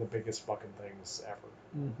like one of the biggest fucking things ever.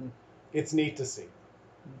 Mm-hmm. It's neat to see.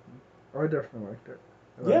 Mm-hmm. I definitely liked it.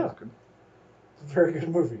 Yeah. It's a very good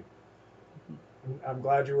movie. I'm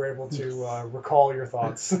glad you were able to recall your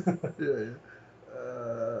thoughts. Yeah.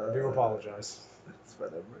 I do apologize. It's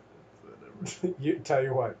whatever. Tell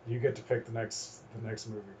you what, you get to pick the next movie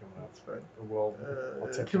coming up. That's fine. We'll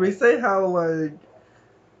can we say how like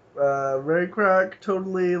Ray Kroc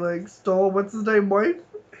totally like stole what's his name wife?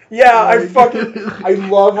 Yeah, I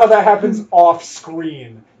love how that happens off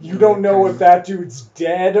screen. You don't know if that dude's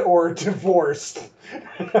dead or divorced.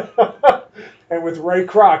 And with Ray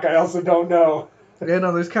Kroc, I also don't know. Yeah,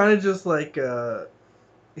 no, there's kind of just like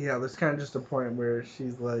there's kind of just a point where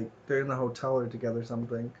she's like they're in the hotel or together or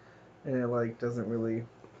something, and it like doesn't really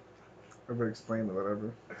ever explain or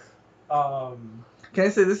whatever. Can I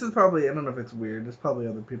say this is probably, I don't know if it's weird, there's probably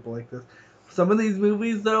other people like this. Some of these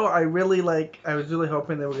movies though, I was really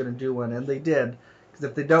hoping they were going to do one, and they did. Because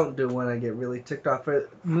if they don't do one, I get really ticked off. But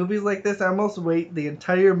movies like this, I almost wait the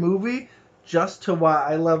entire movie just to watch.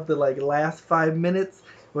 I love the like last 5 minutes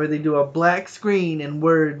where they do a black screen and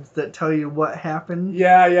words that tell you what happened.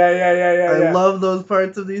 Yeah. I love those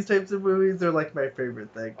parts of these types of movies. They're like my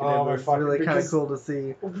favorite thing. Oh, it's really kind of cool to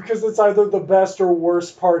see. Because it's either the best or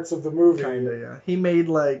worst parts of the movie. Kinda, yeah. He made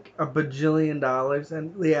like $1 bajillion,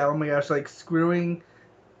 and yeah, oh my gosh, like screwing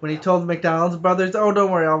when he told McDonald's brothers, "Oh, don't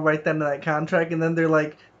worry, I'll write that into that contract," and then they're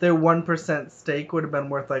like, their 1% stake would have been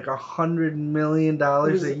worth like $100 million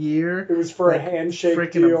a year. It was for like, a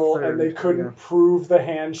handshake deal, and they couldn't prove the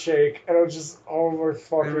handshake, and it was just, oh my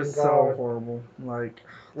fucking god. It was so horrible. Like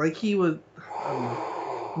he was.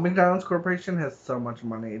 McDonald's Corporation has so much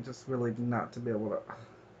money, just really not to be able to.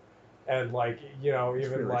 And like, you know, it's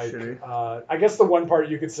even really like, I guess the one part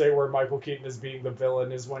you could say where Michael Keaton is being the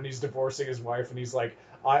villain is when he's divorcing his wife, and he's like,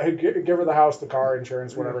 "I give her the house, the car,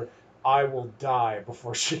 insurance, whatever. I will die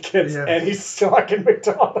before she gets," and he's stuck in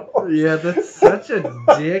McDonald's. Yeah, that's such a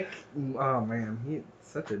dick. Oh man, he's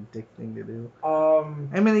such a dick thing to do.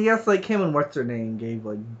 I mean, I guess like him and what's her name gave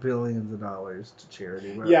like billions of dollars to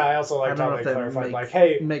charity. But yeah, I also liked how they clarified, like,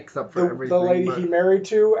 hey, makes up for everything. The lady he married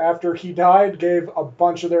to after he died gave a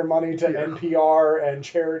bunch of their money to NPR and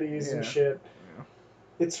charities and shit. Yeah.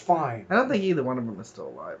 It's fine. I don't think either one of them is still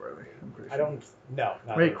alive, are they? I'm pretty sure. I don't. No,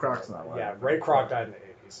 Ray Kroc's not alive. Yeah, Ray Kroc died in the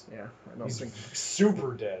 80s. Yeah, I don't think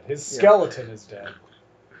super dead. His skeleton is dead.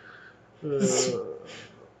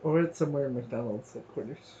 Or it's somewhere in McDonald's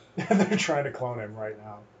headquarters. They're trying to clone him right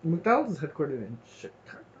now. McDonald's is headquartered in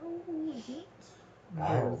Chicago, isn't it?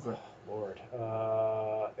 Oh, Lord.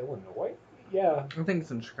 Illinois? Yeah. I think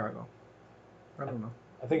it's in Chicago. I don't know.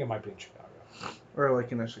 I think it might be in Chicago. Or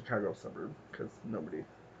like in a Chicago suburb, because nobody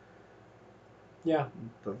does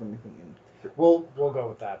anything in... We'll go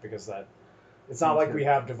with that, because that... It's not like we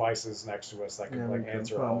have devices next to us that can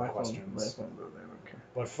answer all questions.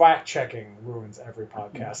 But fact-checking ruins every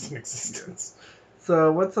podcast in existence.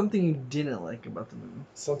 So, what's something you didn't like about the movie?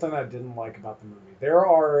 Something I didn't like about the movie. There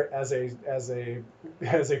are, as a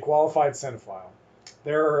qualified cinephile,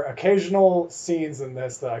 there are occasional scenes in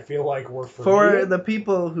this that I feel like were for the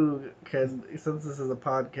people who can. Since this is a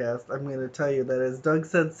podcast, I'm going to tell you that as Doug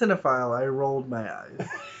said, cinephile, I rolled my eyes.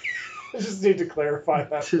 I just need to clarify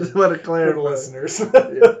that. Just want to clarify for the listeners.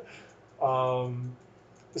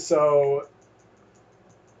 So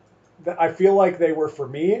I feel like they were for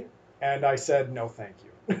me, and I said no, thank you.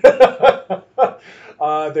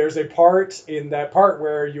 There's a part in that part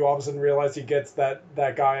where you all of a sudden realize he gets that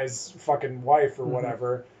guy's fucking wife or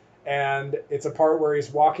whatever, and it's a part where he's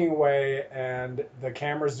walking away, and the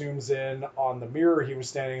camera zooms in on the mirror he was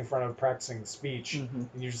standing in front of practicing the speech, and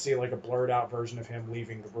you just see like a blurred out version of him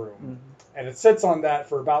leaving the room, and it sits on that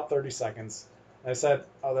for about 30 seconds. And I said,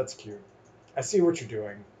 "Oh, that's cute. I see what you're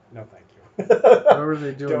doing. No, thank you." What were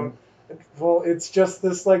they doing? Well, it's just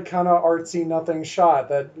this like kind of artsy nothing shot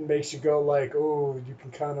that makes you go like, oh, you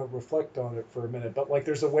can kind of reflect on it for a minute. But like,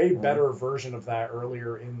 there's a way better version of that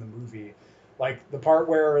earlier in the movie. Like the part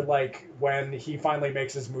where like when he finally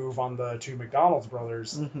makes his move on the two McDonald's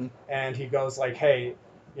brothers, and he goes like, hey,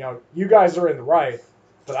 you know, you guys are in the right,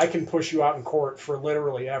 but I can push you out in court for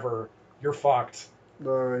literally ever. You're fucked.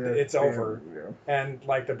 Oh, yeah, it's over. Yeah. And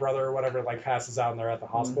like the brother or whatever like passes out and they're at the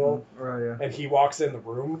hospital. Oh, yeah. And he walks in the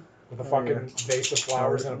room with a fucking vase of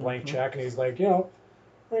flowers and a blank check, and he's like, you know,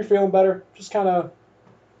 when you're feeling better, just kind of,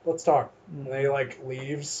 let's talk. And then he like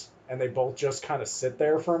leaves, and they both just kind of sit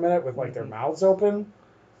there for a minute with like their mouths open.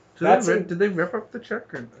 Did they rip up the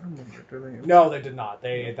check? Or, I don't remember, No, they did not.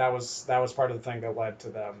 That was part of the thing that led to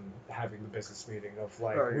them having the business meeting of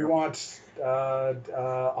like, we want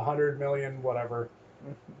 $100 million, whatever.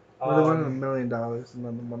 Well, they wanted $1 million, and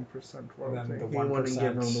then the 1%. And then the 1%. He wouldn't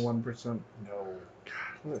give them the 1%. No.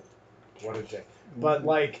 God, what a dick. But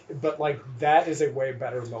like that is a way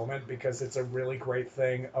better moment, because it's a really great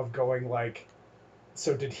thing of going like,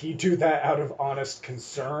 so did he do that out of honest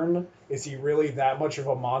concern? Is he really that much of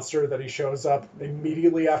a monster that he shows up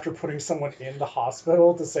immediately after putting someone in the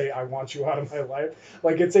hospital to say, I want you out of my life?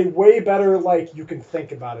 Like, it's a way better, like, you can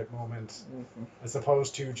think about it moment, as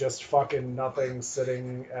opposed to just fucking nothing,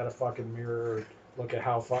 sitting at a fucking mirror, look at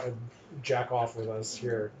how jack off with us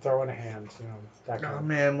here, throw in a hand, you know, that kind of.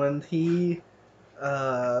 Man, when he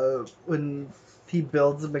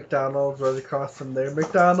builds a McDonald's right across from their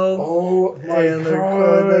McDonald's. Oh my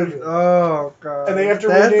god! Oh god! And they have to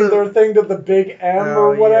rename their thing to the Big M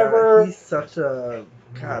or whatever. Yeah. He's such a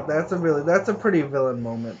god. That's a pretty villain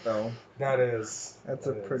moment though. That is. That's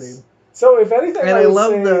a pretty. So if anything, and I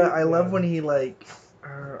love when he like,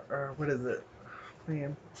 what is it,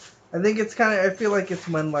 man? I think it's kind of. I feel like it's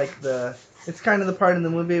when like it's kind of the part in the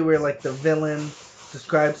movie where like the villain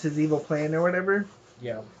describes his evil plan or whatever.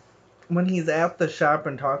 Yeah. When he's at the shop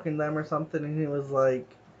and talking to them or something, and he was like,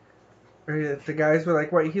 or the guys were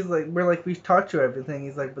like, what? He's like, we're like, we taught you everything.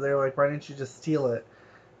 He's like, but they're like, why didn't you just steal it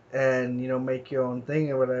and, you know, make your own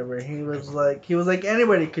thing or whatever? And he was like,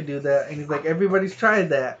 anybody could do that. And he's like, everybody's tried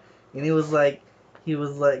that. And he was like, it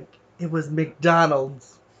was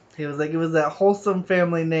McDonald's. He was like, it was that wholesome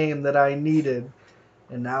family name that I needed.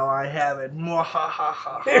 And now I have it.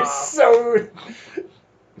 It's so...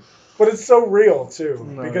 But it's so real,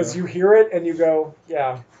 too, because you hear it and you go,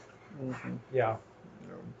 yeah, yeah.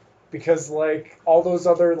 Because, like, all those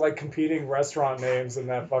other, like, competing restaurant names in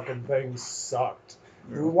that fucking thing sucked.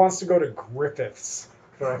 Who wants to go to Griffith's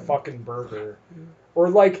for a fucking burger? Or,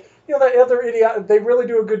 like, you know, that other idiot, they really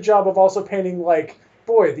do a good job of also painting, like,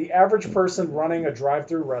 boy, the average person running a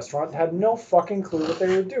drive-thru restaurant had no fucking clue what they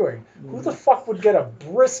were doing. Who the fuck would get a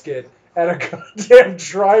brisket at a goddamn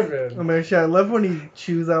drive-in? Oh man, shit, I love when he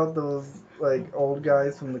chews out those like old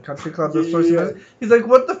guys from the country club. This Yeah. person, he's like,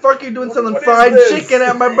 "What the fuck are you doing selling What is fried this?" chicken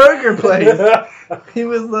at my burger place?" He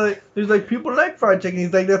was like, "People like fried chicken."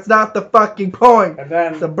 He's like, "That's not the fucking point. And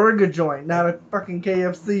then It's a burger joint, not a fucking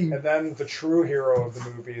KFC." And then the true hero of the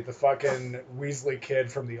movie, the fucking Weasley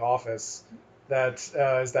kid from The Office, that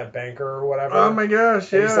is that banker or whatever. Oh my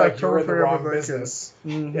gosh, And yeah. he's like, I you're in the totally wrong forgot about that kid. business.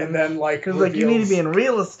 Mhm. And then like, Cause like you need to reveals- be in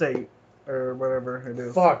real estate or whatever it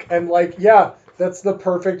is. Fuck. And like, yeah, that's the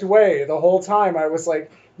perfect way. The whole time I was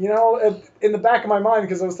like, you know, in the back of my mind,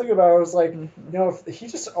 because I was thinking about it, I was like, you know, if he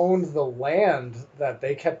just owned the land that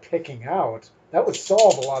they kept picking out, that would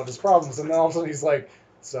solve a lot of his problems. And then all of a sudden he's like,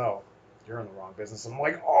 so, you're in the wrong business. I'm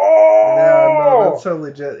like, oh! Yeah, no, that's so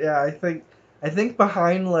legit. Yeah, I think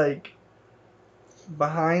behind like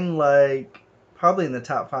probably in the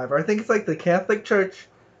top 5, or I think it's like the Catholic Church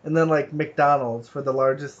and then like McDonald's for the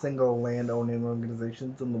largest single land-owning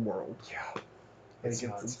organizations in the world. Yeah. Like, It's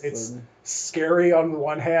nuts. absurd. It's scary on the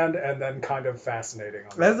one hand and then kind of fascinating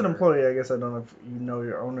on the As an other. employee, I guess I don't know if you know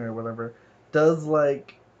your owner or whatever. Does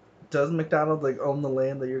McDonald's like own the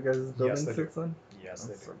land that your guys' building they sits on? Yes,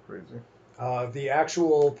 That's they so crazy. do. The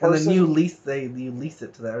actual person... And then you lease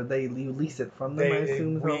it to that, or you lease it from them, I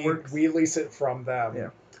assume is how it works? We lease it from them. Yeah.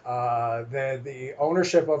 The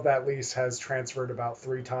ownership of that lease has transferred about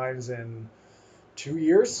 3 times in 2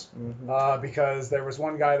 years. Mm-hmm. Because there was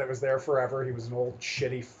one guy that was there forever. He was an old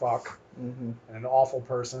shitty fuck Mm-hmm. and an awful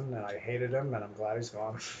person, and I hated him, and I'm glad he's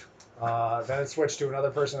gone. Then it switched to another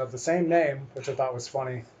person of the same name, which I thought was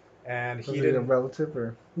funny, and Was he it a didn't. relative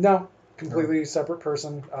or? No, completely separate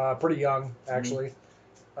person. Pretty young, actually.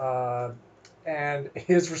 And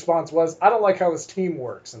his response was, "I don't like how his team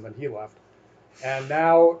works," and then he left. And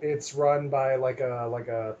now it's run by like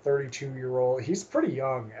a 32-year-old. He's pretty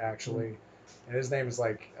young, actually. And his name is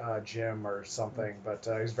like Jim or something, but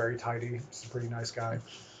he's very tidy. He's a pretty nice guy.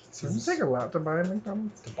 Does it take a lot to buy a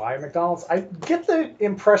McDonald's? To buy a McDonald's? I get the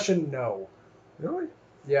impression no. Really?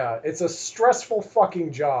 Yeah, it's a stressful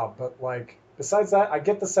fucking job, but like besides that, I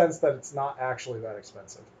get the sense that it's not actually that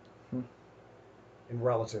expensive. In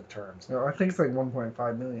relative terms. No, I think it's like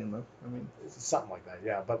 1.5 million though. I mean, It's something like that,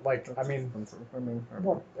 yeah. But like, that's I mean, expensive. I mean,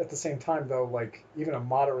 well, at the same time though, like even a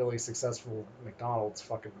moderately successful McDonald's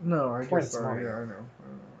fucking no, I prints guess so. money. Yeah, I know.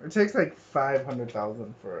 It takes like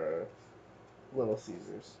 500,000 for a Little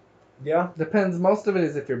Caesars. Yeah. Depends. Most of it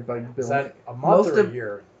is if you're like Is building that a month most or a of-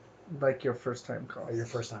 year? like your first time cost. Your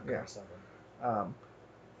first time Yeah. cost.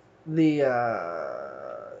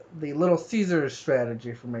 The Little Caesars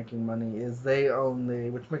strategy for making money is they own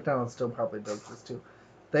which McDonald's still probably does this too.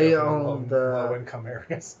 They own low income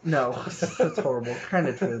areas. No, that's horrible. Kind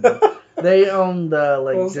of true. Though. They own the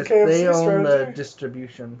they own the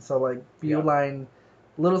distribution. So like Beeline,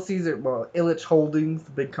 Little Caesar, Ilitch Holdings,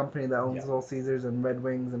 the big company that owns Little Caesars and Red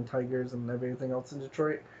Wings and Tigers and everything else in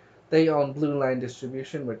Detroit. They own Blue Line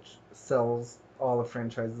Distribution, which sells all the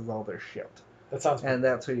franchises, all their shit. That sounds. And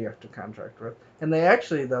that's who you have to contract with. And they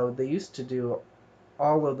actually, though, they used to do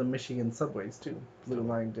all of the Michigan subways too. Blue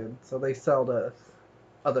Line did. So they sell to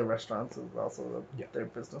other restaurants is also their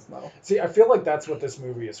business model. See, I feel like that's what this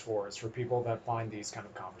movie is for. Is for people that find these kind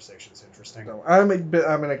of conversations interesting. So I'm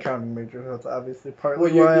an accounting major. So that's obviously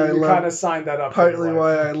partly Well, why I you love. kind of signed that up. Partly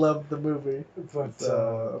why I love the movie. But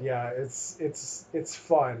So, yeah, it's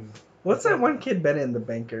fun. What's that one kid been in? The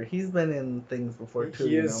banker. He's been in things before too.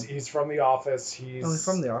 He's from The Office. He's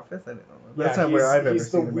from The Office. I didn't know that. Yeah, That's not where I've ever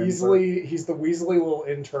he's the seen him. Weasley. He's the Weasley little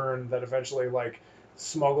intern that eventually like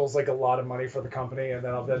smuggles like a lot of money for the company, and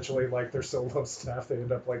then eventually like they're so low staff they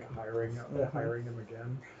end up like hiring him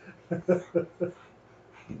again.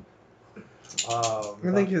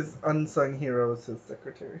 I think his unsung hero is his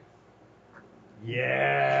secretary.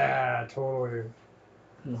 Yeah, totally.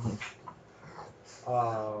 Mm-hmm.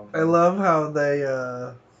 I love how they.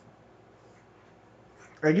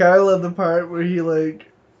 I gotta love the part where he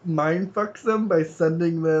like mind fucks them by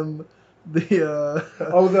sending them the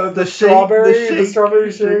the strawberry shake, the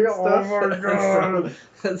strawberry shake. Stuff. Oh my god,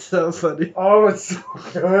 that's so funny. Oh, it's so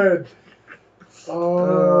good.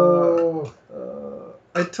 Oh.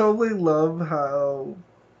 I totally love how.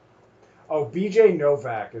 Oh, B.J.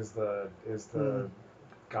 Novak is the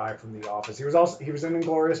guy from The Office. He was in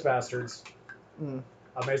Inglourious Bastards,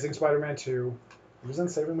 Amazing Spider-Man 2. He was in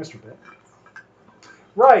Saving Mr. Pitt.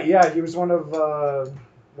 Right, yeah, he was one of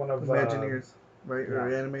Imagineers, right, or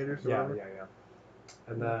animators, or whatever. Yeah.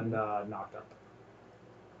 And then Knocked Up.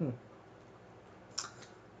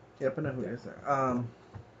 Yep, I know who it is. I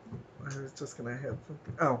was just gonna hit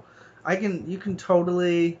something. Oh, you can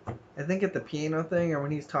totally. I think at the piano thing, or when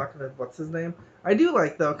he's talking to what's his name. I do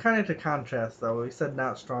like though, kind of to contrast though. He said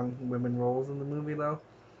not strong women roles in the movie though.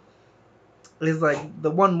 is like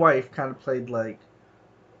the one wife kind of played like,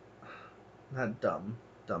 not dumb.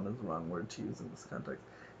 Dumb is the wrong word to use in this context.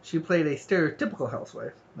 She played a stereotypical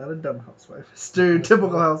housewife, not a dumb housewife.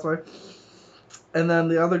 Stereotypical housewife. And then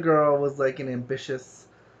the other girl was like an ambitious,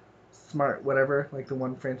 smart, whatever, like the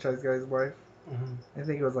one franchise guy's wife. I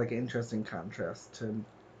think it was like an interesting contrast to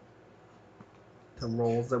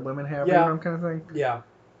roles that women have, you know, kind of thing. Yeah.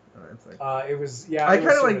 It's like, it was, yeah. I kind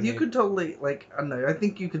of like, you could totally, like, I don't know, I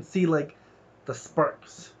think you could see, like, the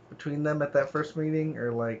sparks between them at that first meeting,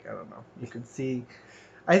 or, like, I don't know, you could see,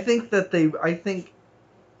 I think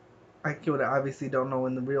I could obviously don't know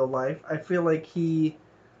in the real life, I feel like he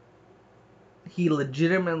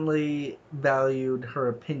legitimately valued her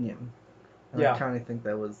opinion. And I kind of think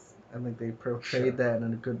that was, I think they portrayed that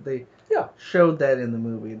in a good, they showed that in the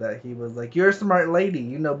movie, that he was like, you're a smart lady,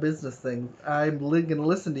 you know business things, I'm going to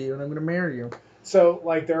listen to you and I'm going to marry you. So,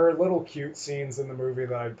 like, there are little cute scenes in the movie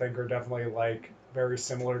that I think are definitely, like, very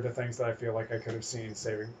similar to things that I feel like I could have seen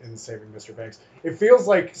Saving Mr. Banks. It feels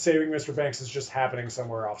like Saving Mr. Banks is just happening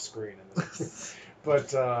somewhere off screen in this movie.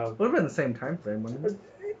 But, would have been the same time frame, wouldn't it?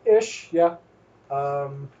 Ish, yeah.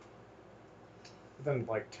 Within,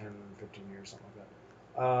 like, 10, 15 years, something like that.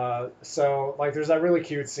 So, like, there's that really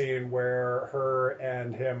cute scene where her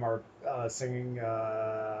and him are singing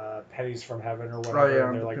Pennies from Heaven or whatever,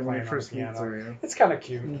 and they're, like, playing on the piano. It's kind of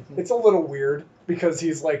cute. Mm-hmm. It's a little weird, because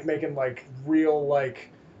he's, like, making, like, real,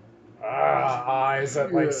 like, eyes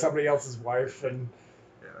at, like, somebody else's wife, and...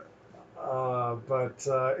 but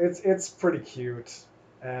it's pretty cute.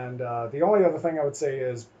 And the only other thing I would say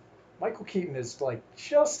is Michael Keaton is, like,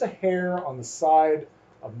 just a hair on the side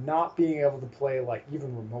of not being able to play, like,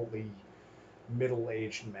 even remotely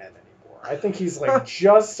middle-aged men anymore. I think he's, like,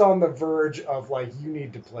 just on the verge of, like, you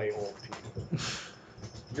need to play old people.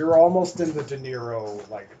 You're almost in the De Niro,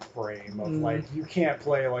 like, frame of, like, you can't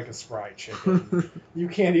play, like, a spry chicken. You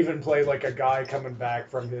can't even play, like, a guy coming back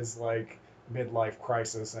from his, like, midlife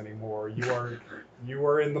crisis anymore. You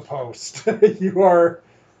are in the post. You are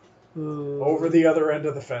over the other end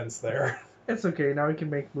of the fence there. It's okay. Now we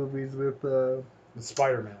can make movies with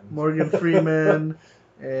Spider-Man, Morgan Freeman,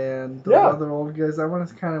 and the other old guys. I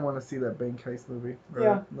kind of want to see that bank heist movie.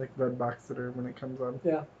 Like Red Box Sitter when it comes on.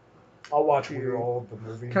 Yeah. I'll watch We're Old, the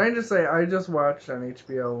movie. Can I just say, I just watched on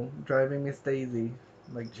HBO Driving Miss Daisy,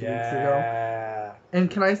 like 2 weeks ago. And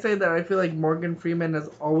can I say that I feel like Morgan Freeman has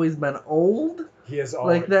always been old? He is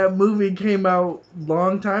always... Like, that movie came out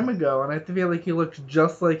long time ago, and I feel like he looks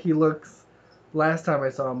just like he looks last time I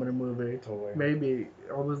saw him in a movie. Totally. Maybe.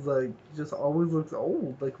 I was like, he just always looks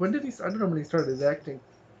old. Like, when did he... I don't know when he started his acting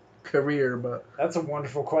career, but... That's a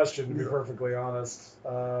wonderful question, to be perfectly honest.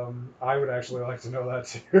 I would actually like to know that,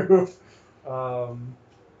 too.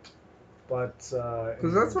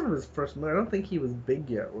 Because that's one of his first movies. I don't think he was big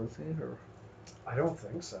yet, was he? Or... I don't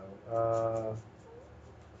think so.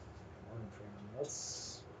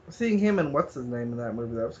 Seeing him and what's his name in that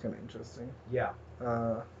movie, that was kind of interesting. Yeah.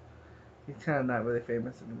 He's kind of not really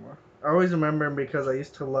famous anymore. I always remember him because I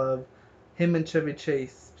used to love him and Chevy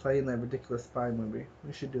Chase playing that Ridiculous Spy movie.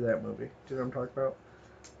 We should do that movie. Do you know what I'm talking about?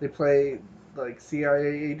 They play, like,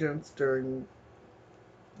 CIA agents during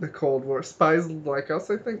the Cold War. Spies Like Us,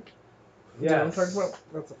 I think. Yes. You know what I'm talking about?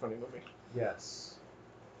 That's a funny movie. Yes.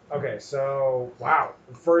 Okay, so, wow.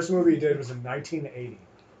 The first movie he did was in 1980.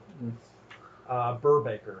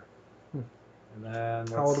 Burbaker. And then,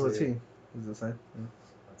 how old was he? Does it say?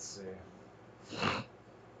 Let's see.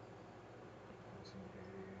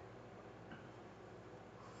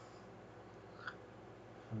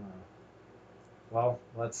 Well,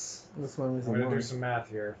 I'm going to do some math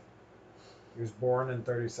here. He was born in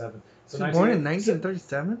 37. So he was born in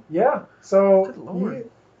 1937? Yeah. So, good Lord.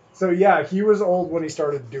 He was old when he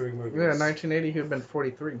started doing movies. Yeah, 1980, he would have been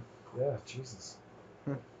 43. Yeah, Jesus.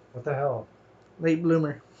 What the hell? Late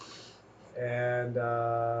bloomer. And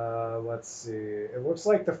let's see. It looks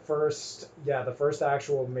like the first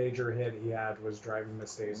actual major hit he had was Driving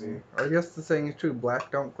Miss Daisy. I guess the saying is true.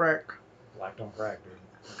 Black don't crack. Black don't crack, dude.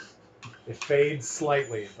 It fades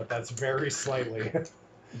slightly, but that's very slightly.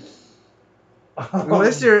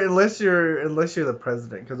 Unless you're the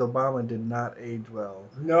president, because Obama did not age well.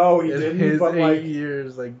 No, he didn't. His but 8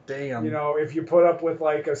 years, like, damn. You know, if you put up with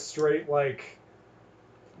like a straight like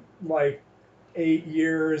 8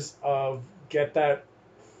 years of get that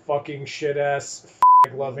fucking shit ass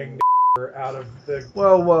loving out of the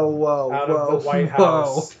the White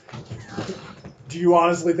House. Do you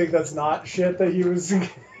honestly think that's not shit that he was?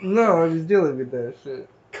 No, he's dealing with that shit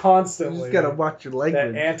constantly. You just gotta watch your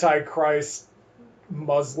language. That Antichrist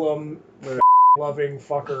Muslim loving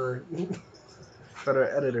fucker. Better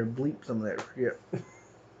editor bleep some of that shit.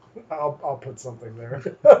 I'll put something there.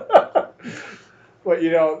 But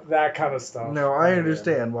that kind of stuff. No, I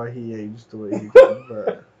understand why he aged the way he did,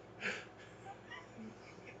 but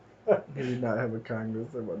he did not have a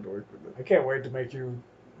Congress that wanted to work with it. I can't wait to make you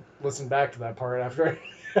listen back to that part after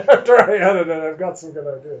I edit it. I've got some good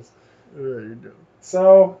ideas. Yeah, you do.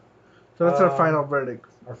 So what's our final verdict?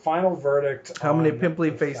 Our final verdict. How many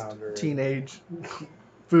pimply-faced teenage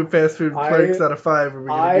fast food clerks out of 5 are we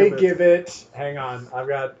gonna give it? Hang on, I've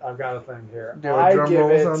got a thing here. Do a drum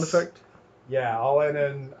roll sound effect? Yeah, I'll add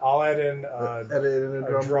in a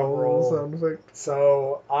drum roll sound effect.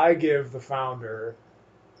 So I give the founder.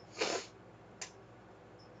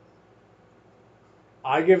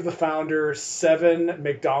 I give the founder 7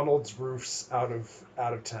 McDonald's roofs out of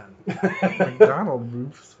 10. McDonald's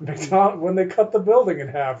roofs? When they cut the building in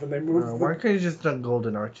half and they moved. Why can't you just done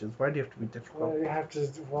golden arches? Why do you have to be difficult? Well, you have to.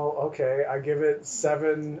 Well, okay. I give it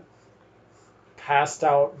 7 passed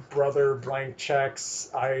out brother blank checks.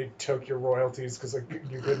 I took your royalties because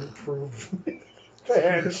you couldn't prove the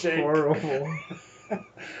handshake. Horrible.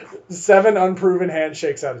 7 unproven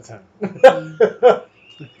handshakes out of 10.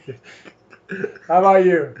 How about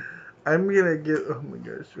you? I'm gonna give. Oh my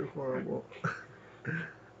gosh, you're horrible.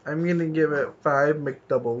 I'm gonna give it 5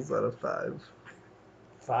 McDoubles out of 5.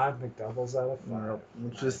 5 McDoubles out of 5. Yep,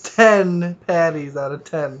 which is 10 patties out of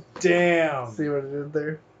 10. Damn. See what it did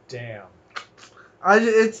there? Damn.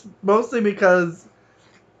 It's mostly because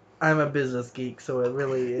I'm a business geek, so it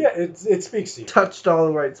really it speaks to you. Touched all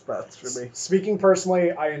the right spots for me. Speaking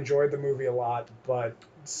personally, I enjoyed the movie a lot, but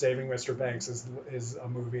Saving Mr. Banks is a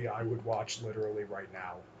movie I would watch literally right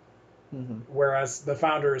now. Mm-hmm. Whereas The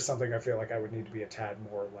Founder is something I feel like I would need to be a tad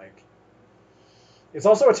more like. It's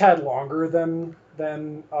also a tad longer than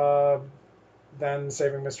Saving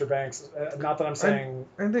Mr. Banks. Not that I'm saying.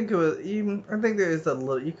 I think it was even. I think there is a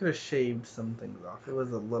little. You could have shaved some things off. It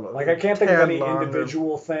was a little. Like I can't think of any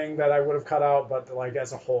individual thing that I would have cut out, but like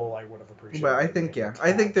as a whole, I would have appreciated. But I think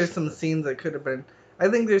I think there's some scenes that could have been. I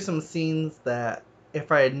think there's some scenes that if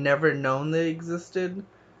I had never known they existed,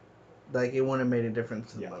 like it wouldn't have made a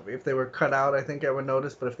difference in the movie. If they were cut out, I think I would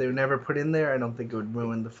notice. But if they were never put in there, I don't think it would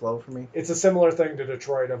ruin the flow for me. It's a similar thing to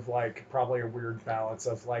Detroit of like probably a weird balance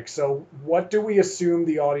of like, so what do we assume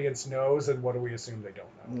the audience knows and what do we assume they don't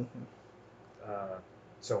know? Mm-hmm.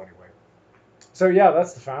 So anyway, so yeah,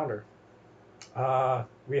 that's The Founder. I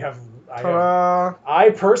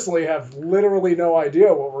personally have literally no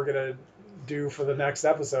idea what we're gonna do for the next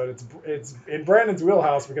episode. It's in Brandon's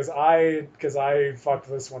wheelhouse because I fucked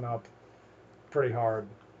this one up pretty hard.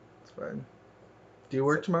 It's fine. Do you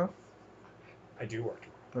work tomorrow? I do work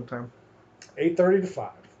tomorrow. What time? 8:30 to 5.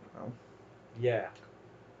 Oh. Yeah.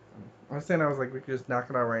 I was saying, I was like, we could just knock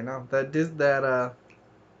it out right now. That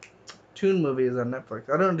Toon movie is on Netflix.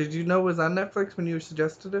 I don't know, did you know it was on Netflix when you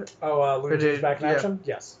suggested it? Oh, Looney Tunes Back in Action?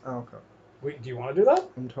 Yes. Oh, okay. Wait, do you want to do that?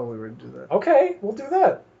 I'm totally ready to do that. Okay, we'll do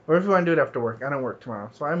that. Or if you want to do it after work. I don't work tomorrow,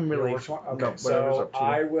 so I'm really... Okay, no, so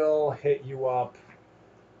I will hit you up.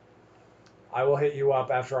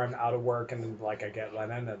 After I'm out of work and like I get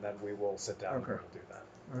Lennon, and then we will sit down and we'll do that.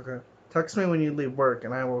 Okay. Text me when you leave work,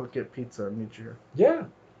 and I will get pizza and meet you here. Yeah.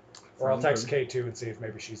 Or I'll text Kate too and see if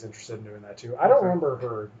maybe she's interested in doing that too. I don't remember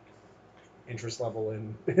her interest level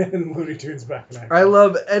in Looney Tunes Back in Action. I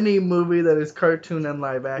love any movie that is cartoon and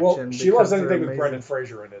live action. Well, she loves anything with Brendan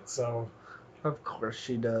Fraser in it, so. Of course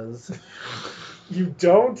she does. You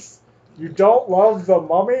don't love The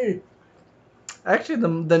Mummy? Actually,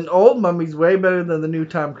 the old Mummy's way better than the new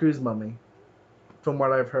Tom Cruise Mummy, from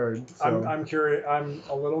what I've heard. So. I'm curious. I'm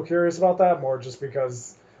a little curious about that, more just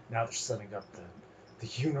because now they're setting up the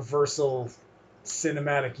Universal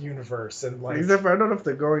cinematic universe and like. Except for I don't know if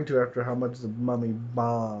they're going to after how much the Mummy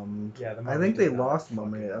bombed. Yeah, I think they lost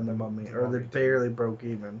Mummy on the Mummy, or they barely broke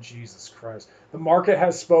even. Jesus Christ! The market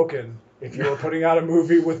has spoken. If you were putting out a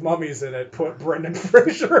movie with mummies in it, put Brendan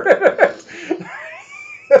Fraser in it.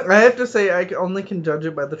 I have to say, I only can judge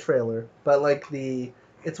it by the trailer, but like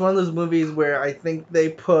it's one of those movies where I think they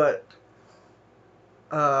put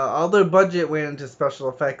all their budget went into special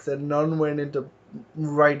effects and none went into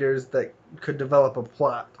writers that could develop a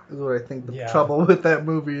plot. Is what I think the trouble with that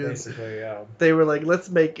movie is. Basically, yeah. They were like, let's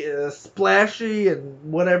make it splashy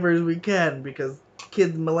and whatever we can because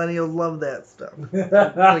kids, millennials love that stuff.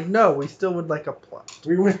 Like, no, we still would like a plot.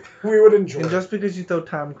 We would enjoy it. And just because you throw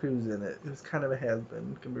Tom Cruise in it, it's kind of a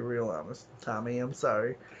has-been. Can be real honest, Tommy. I'm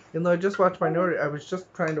sorry. Even though I just watched Minority, I was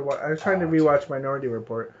trying to rewatch Minority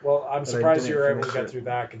Report. Well, I'm surprised you were able to get through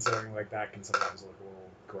that, considering like that can sometimes look a little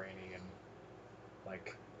grainy and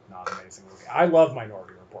like not amazing movie. I love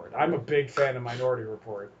Minority Report. I'm a big fan of Minority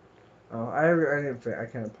Report. Oh, I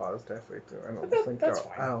kind of paused halfway through. I don't think that's I'll,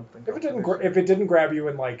 fine. I don't think If it didn't grab you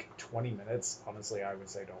in like 20 minutes, honestly, I would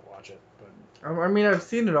say don't watch it. But I mean, I've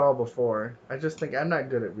seen it all before. I just think I'm not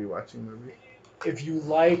good at rewatching movies. if you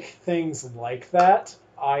like things like that,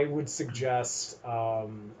 I would suggest. Oh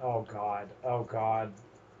God.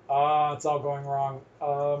 It's all going wrong.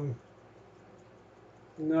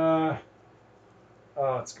 Nah.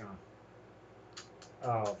 Oh, it's gone.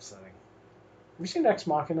 Oh, upsetting. Have you seen Ex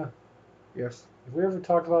Machina? Yes. Have we ever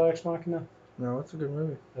talked about Ex Machina? No, it's a good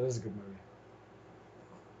movie. That is a good movie.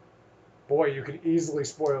 Boy, you could easily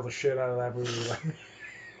spoil the shit out of that movie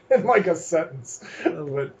in like a sentence.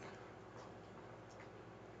 But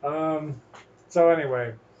so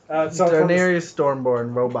anyway, so Daenerys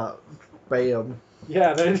Stormborn robot. Bam.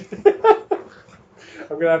 Yeah, I'm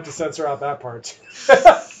gonna have to censor out that part.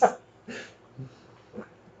 I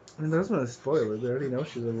mean, that's not a spoiler. They already know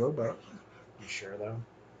she's a robot. You sure though?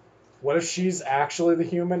 What if she's actually the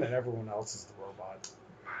human and everyone else is the robot?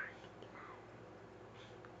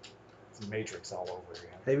 It's Matrix all over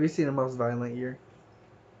again. Have you seen The Most Violent Year?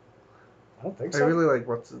 I don't think so. I really like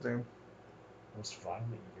what's his name. Most Violent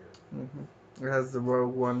Year. It has the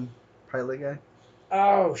Rogue One pilot guy.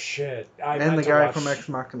 Oh shit! And the guy from Ex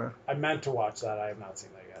Machina. I meant to watch that. I have not seen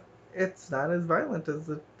that yet. It's not as violent as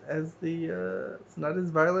the it's not as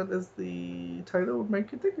violent as the title would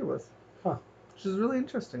make you think it was. Huh. Which is really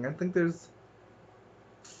interesting. I think there's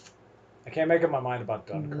I can't make up my mind about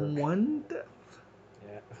Dunkirk. one death.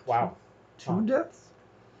 Yeah. Wow. Two deaths?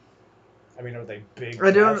 I mean, are they big?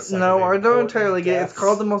 I don't deaths? Like, know. are I they don't important entirely get it. It's deaths?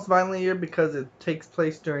 called The Most Violent Year because it takes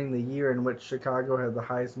place during the year in which Chicago had the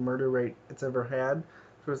highest murder rate it's ever had.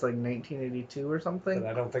 It was like 1982 or something. But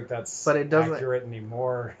I don't think that's But it doesn't- accurate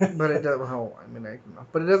anymore. But it doesn't. Oh, I mean, I don't know.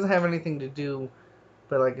 But it doesn't have anything to do.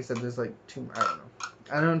 But like I said, there's like two. I don't know.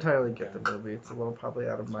 I don't entirely get the movie. It's a little probably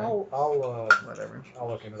out of my whatever. I'll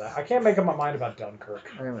look into that. I can't make up my mind about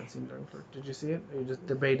Dunkirk. I haven't seen Dunkirk. Did you see it? Or are you just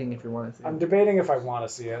debating if you want to see it? I'm debating if I want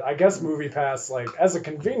to see it. I guess MoviePass, like, as a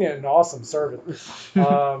convenient and awesome service.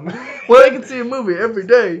 Well, I can see a movie every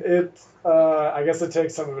day. I guess it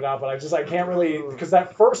takes some of it out, but I can't really, because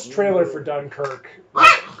that first trailer for Dunkirk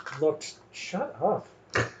looked. Shut up.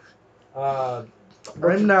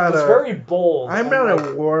 I'm not it's very bold. I'm not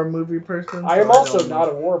a war movie person. I am also not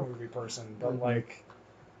a war movie person, but like,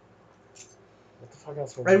 what the fuck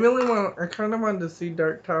else? I kind of wanted to see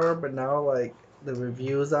Dark Tower, but now like the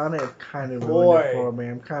reviews on it kind of ruined it for me.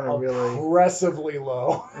 I'm kind of really aggressively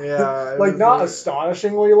low. Yeah, like not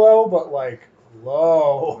astonishingly low, but like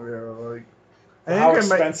low. Yeah, like how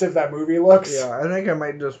expensive that movie looks. Yeah, I think I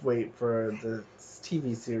might just wait for the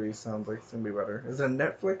TV series. Sounds like it's gonna be better. Is it a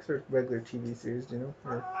Netflix or regular TV series? Do you know?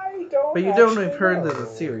 I don't. But you don't have heard there's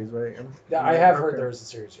a series, right? Yeah, I have heard there's a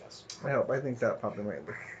series. Yes. I think that probably might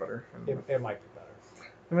look better. It might be better.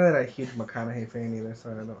 I'm not a huge McConaughey fan either,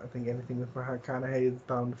 so I think anything with McConaughey is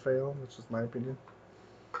bound to fail. That's just my opinion.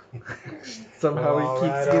 Somehow he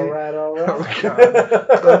keeps getting. Oh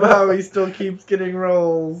God. Somehow he still keeps getting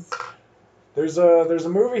roles. There's a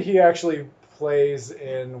movie he actually plays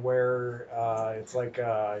in where it's like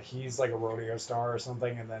he's like a rodeo star or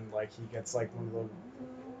something, and then like he gets like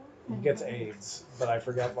he gets AIDS, but I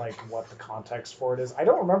forget like what the context for it is. I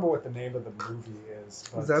don't remember what the name of the movie is.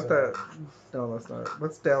 But, is that no, that's not it.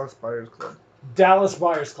 What's Dallas Buyers Club? Dallas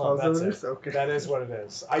Buyers Club. Oh, that's it. Okay. That is what it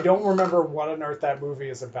is. I don't remember what on earth that movie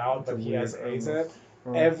is about, but he has AIDS in it.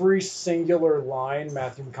 Oh. Every singular line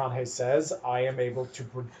Matthew McConaughey says, I am able to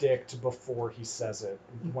predict before he says it.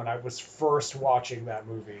 When I was first watching that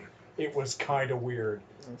movie, it was kind of weird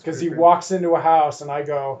because he walks into a house and I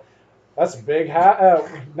go, "That's a big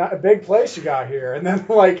not a big place you got here," and then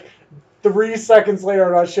like 3 seconds later,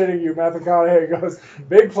 I'm not shitting you, Matthew McConaughey goes,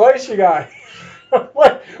 "Big place you got."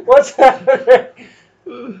 What's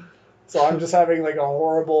happening? So I'm just having like a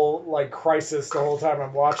horrible like crisis the whole time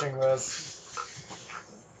I'm watching this.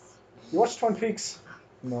 You watched Twin Peaks?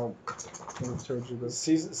 No, I told you this.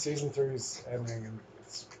 Season 3's ending, and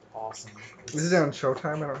it's awesome. Is it on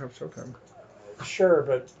Showtime? I don't have Showtime. Sure,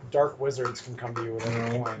 but dark wizards can come to you at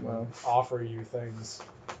any point and well. offer you things.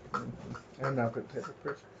 I'm not that type of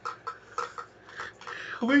person.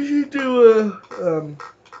 We should do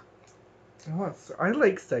I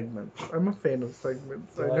like segments. I'm a fan of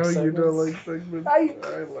segments. I know you don't like segments. I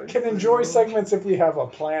like can enjoy segments if we have a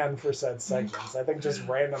plan for said segments. I think just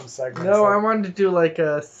random segments. No, I wanted to do like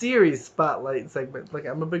a series spotlight segment. Like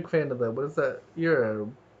I'm a big fan of that. What is that?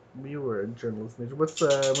 You were a journalist major. What's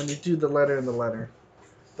when you do the letter in the letter?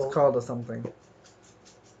 It's called a something.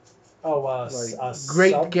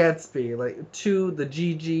 Great Gatsby, like the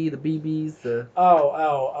GG, the BBs, the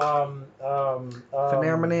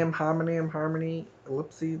phenomenon, homonym, harmony,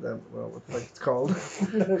 ellipse. What's like it's called?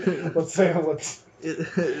 Let's say ellipse.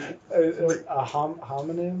 A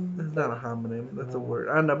homonym? It's not a homonym. That's a word.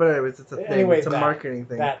 I don't know, but anyways, it's a thing. Anyway, it's a marketing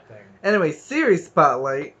thing. That thing. Anyway, series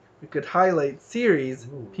spotlight. We could highlight series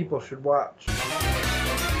people should watch.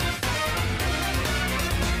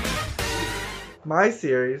 My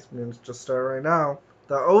series, I'm going to just start right now.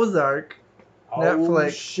 The Ozark. Netflix. Oh,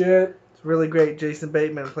 shit. It's really great. Jason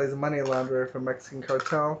Bateman plays a money launderer for Mexican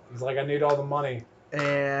cartel. He's like, I need all the money.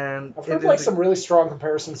 And I've heard some really strong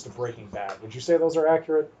comparisons to Breaking Bad. Would you say those are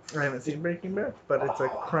accurate? I haven't seen Breaking Bad, but it's a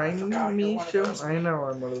crime-y show. I know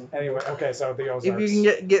I'm one of them. Anyway, okay, so the Ozarks. If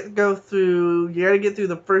you can go through, you gotta get through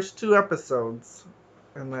the first 2 episodes,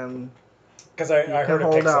 and then because I heard it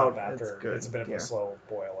picks up after. It's good. It's a bit of a slow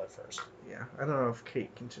boil at first. Yeah, I don't know if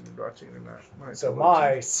Kate continued watching it or not. So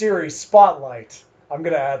my series spotlight. I'm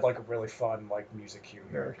gonna add like a really fun like music cue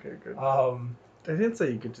here. Okay, good. I didn't say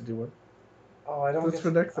you get to do one. Oh, I don't. That's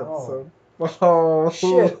for next episode. Oh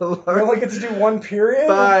shit! You only get to do one period.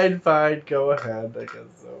 Fine. Go ahead. I guess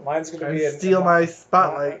so. Mine's gonna be steal my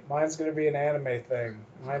spotlight. Mine's gonna be an anime thing.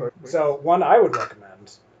 So one I would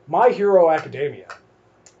recommend, My Hero Academia,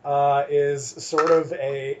 is sort of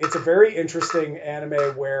it's a very interesting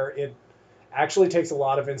anime where it actually takes a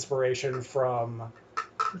lot of inspiration from.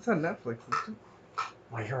 It's on Netflix, isn't it?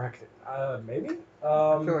 My Hero Academia, maybe.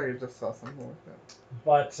 I feel like I just saw something like that.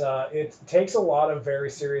 But it takes a lot of very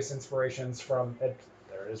serious inspirations from it.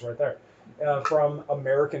 There it is, right there, from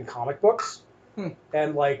American comic books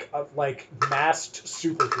and like masked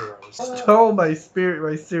superheroes. Stole my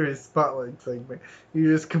series spotlight segment.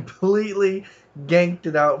 You just completely ganked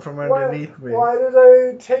it out from underneath me. Why did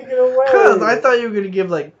I take it away? Because I thought you were gonna give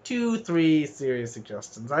like 2-3 series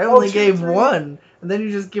suggestions. I only gave 1, and then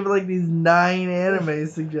you just give like these 9 anime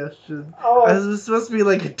suggestions. This was supposed to be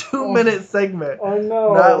like a 2-minute segment. I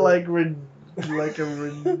know. Not like a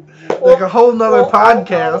whole nother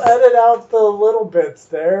podcast. I'll edit out the little bits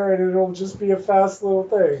there, and it'll just be a fast little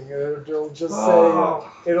thing. It'll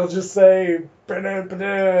just say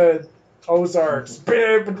Ozarks,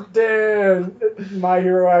 My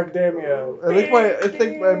Hero Academia. I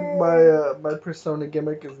think my persona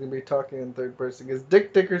gimmick is gonna be talking in third person because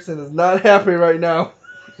Dick Dickerson is not happy right now.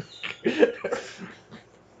 Dick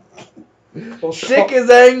is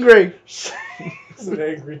angry. It's an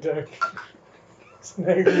angry Dick. It's an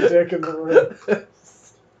angry Dick in the room.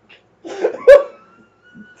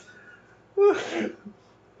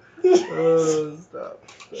 Oh, stop.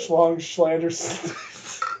 Schlong Schlanderson.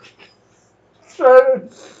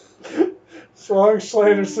 Schlong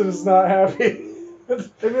Schlanderson is not happy. I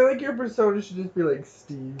feel like your persona should just be like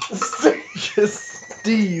Steve. Just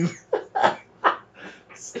Steve.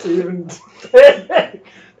 Steven Dick.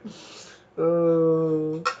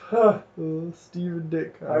 Steve and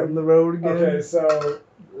Dick on the road again. Okay, so.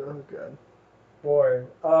 Oh god. Boy,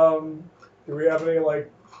 do we have any like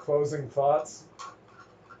closing thoughts?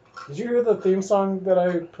 Did you hear the theme song that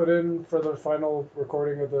I put in for the final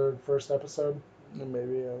recording of the first episode?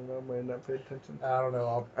 Maybe, I don't know. I might not pay attention. I don't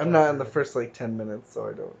know. I'm not in the first like 10 minutes, so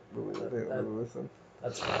I don't really listen.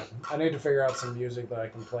 That's fine. I need to figure out some music that I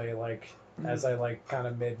can play like as I like kind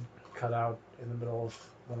of mid cut out in the middle of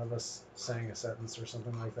one of us saying a sentence or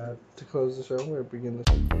something like that. To close the show or begin the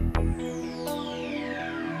show?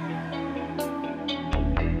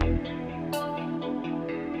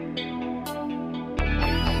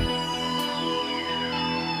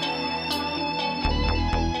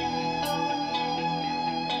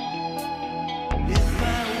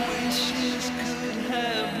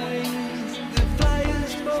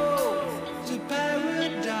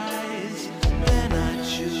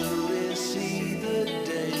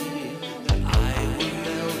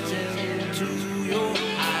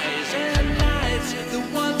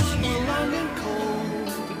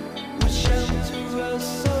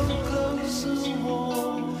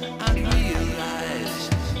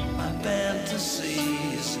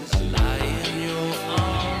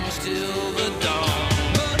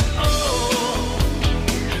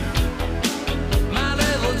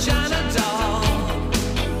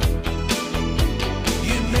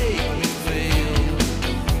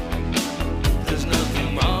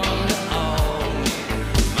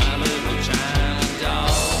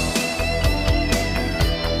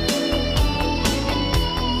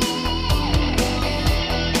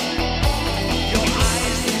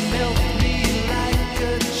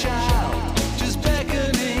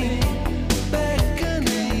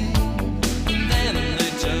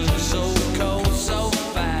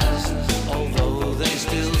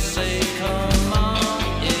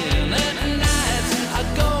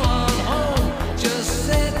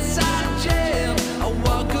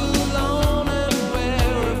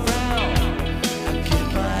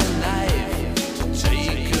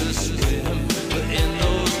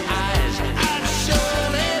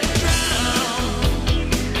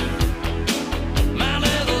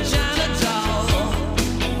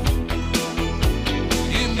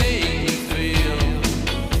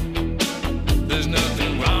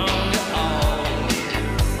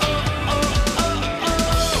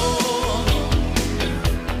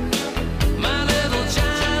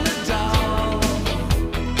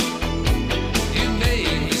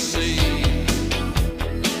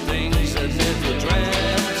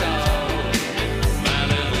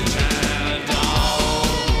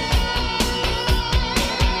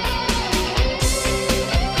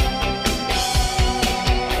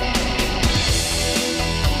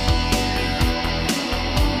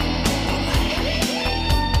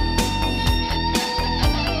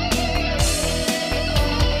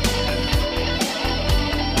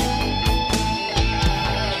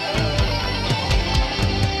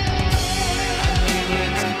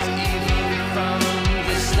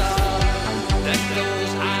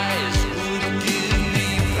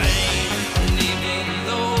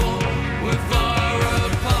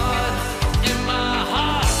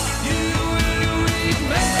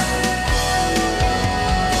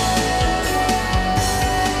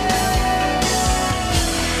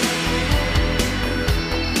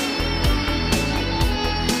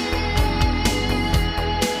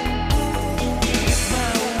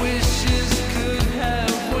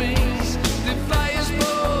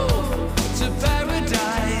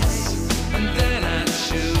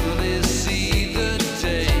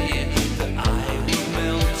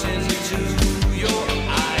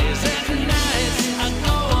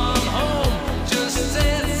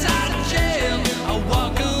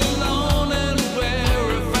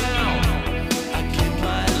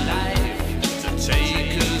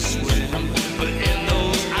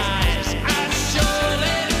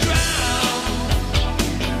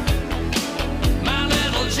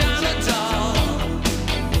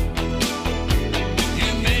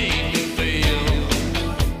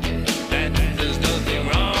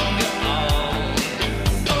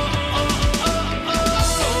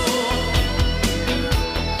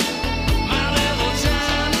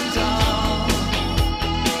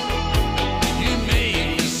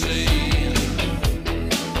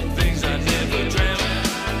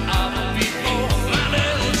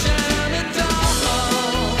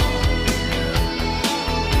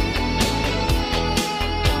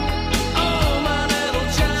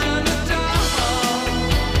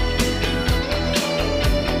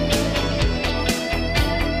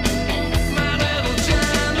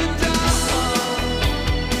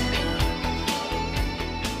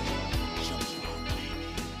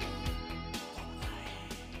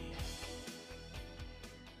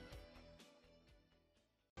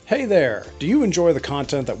 Hey there! Do you enjoy the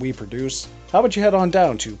content that we produce? How about you head on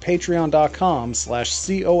down to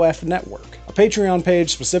patreon.com/COF Network, a Patreon page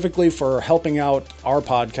specifically for helping out our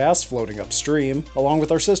podcast, Floating Upstream, along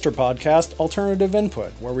with our sister podcast, Alternative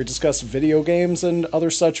Input, where we discuss video games and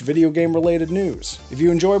other such video game related news. If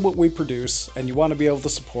you enjoy what we produce and you want to be able to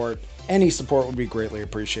support, any support would be greatly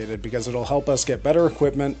appreciated because it'll help us get better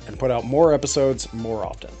equipment and put out more episodes more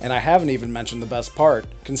often. And I haven't even mentioned the best part,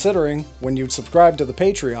 considering when you subscribe to the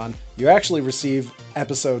Patreon, you actually receive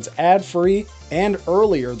episodes ad-free and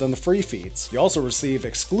earlier than the free feeds. You also receive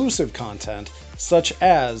exclusive content, such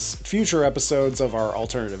as future episodes of our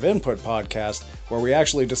Alternative Input podcast, where we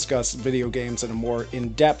actually discuss video games in a more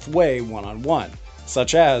in-depth way one-on-one.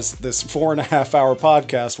 Such as this 4.5-hour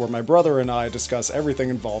podcast where my brother and I discuss everything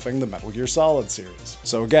involving the Metal Gear Solid series.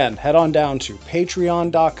 So again, head on down to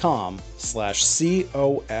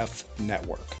patreon.com/COF Network.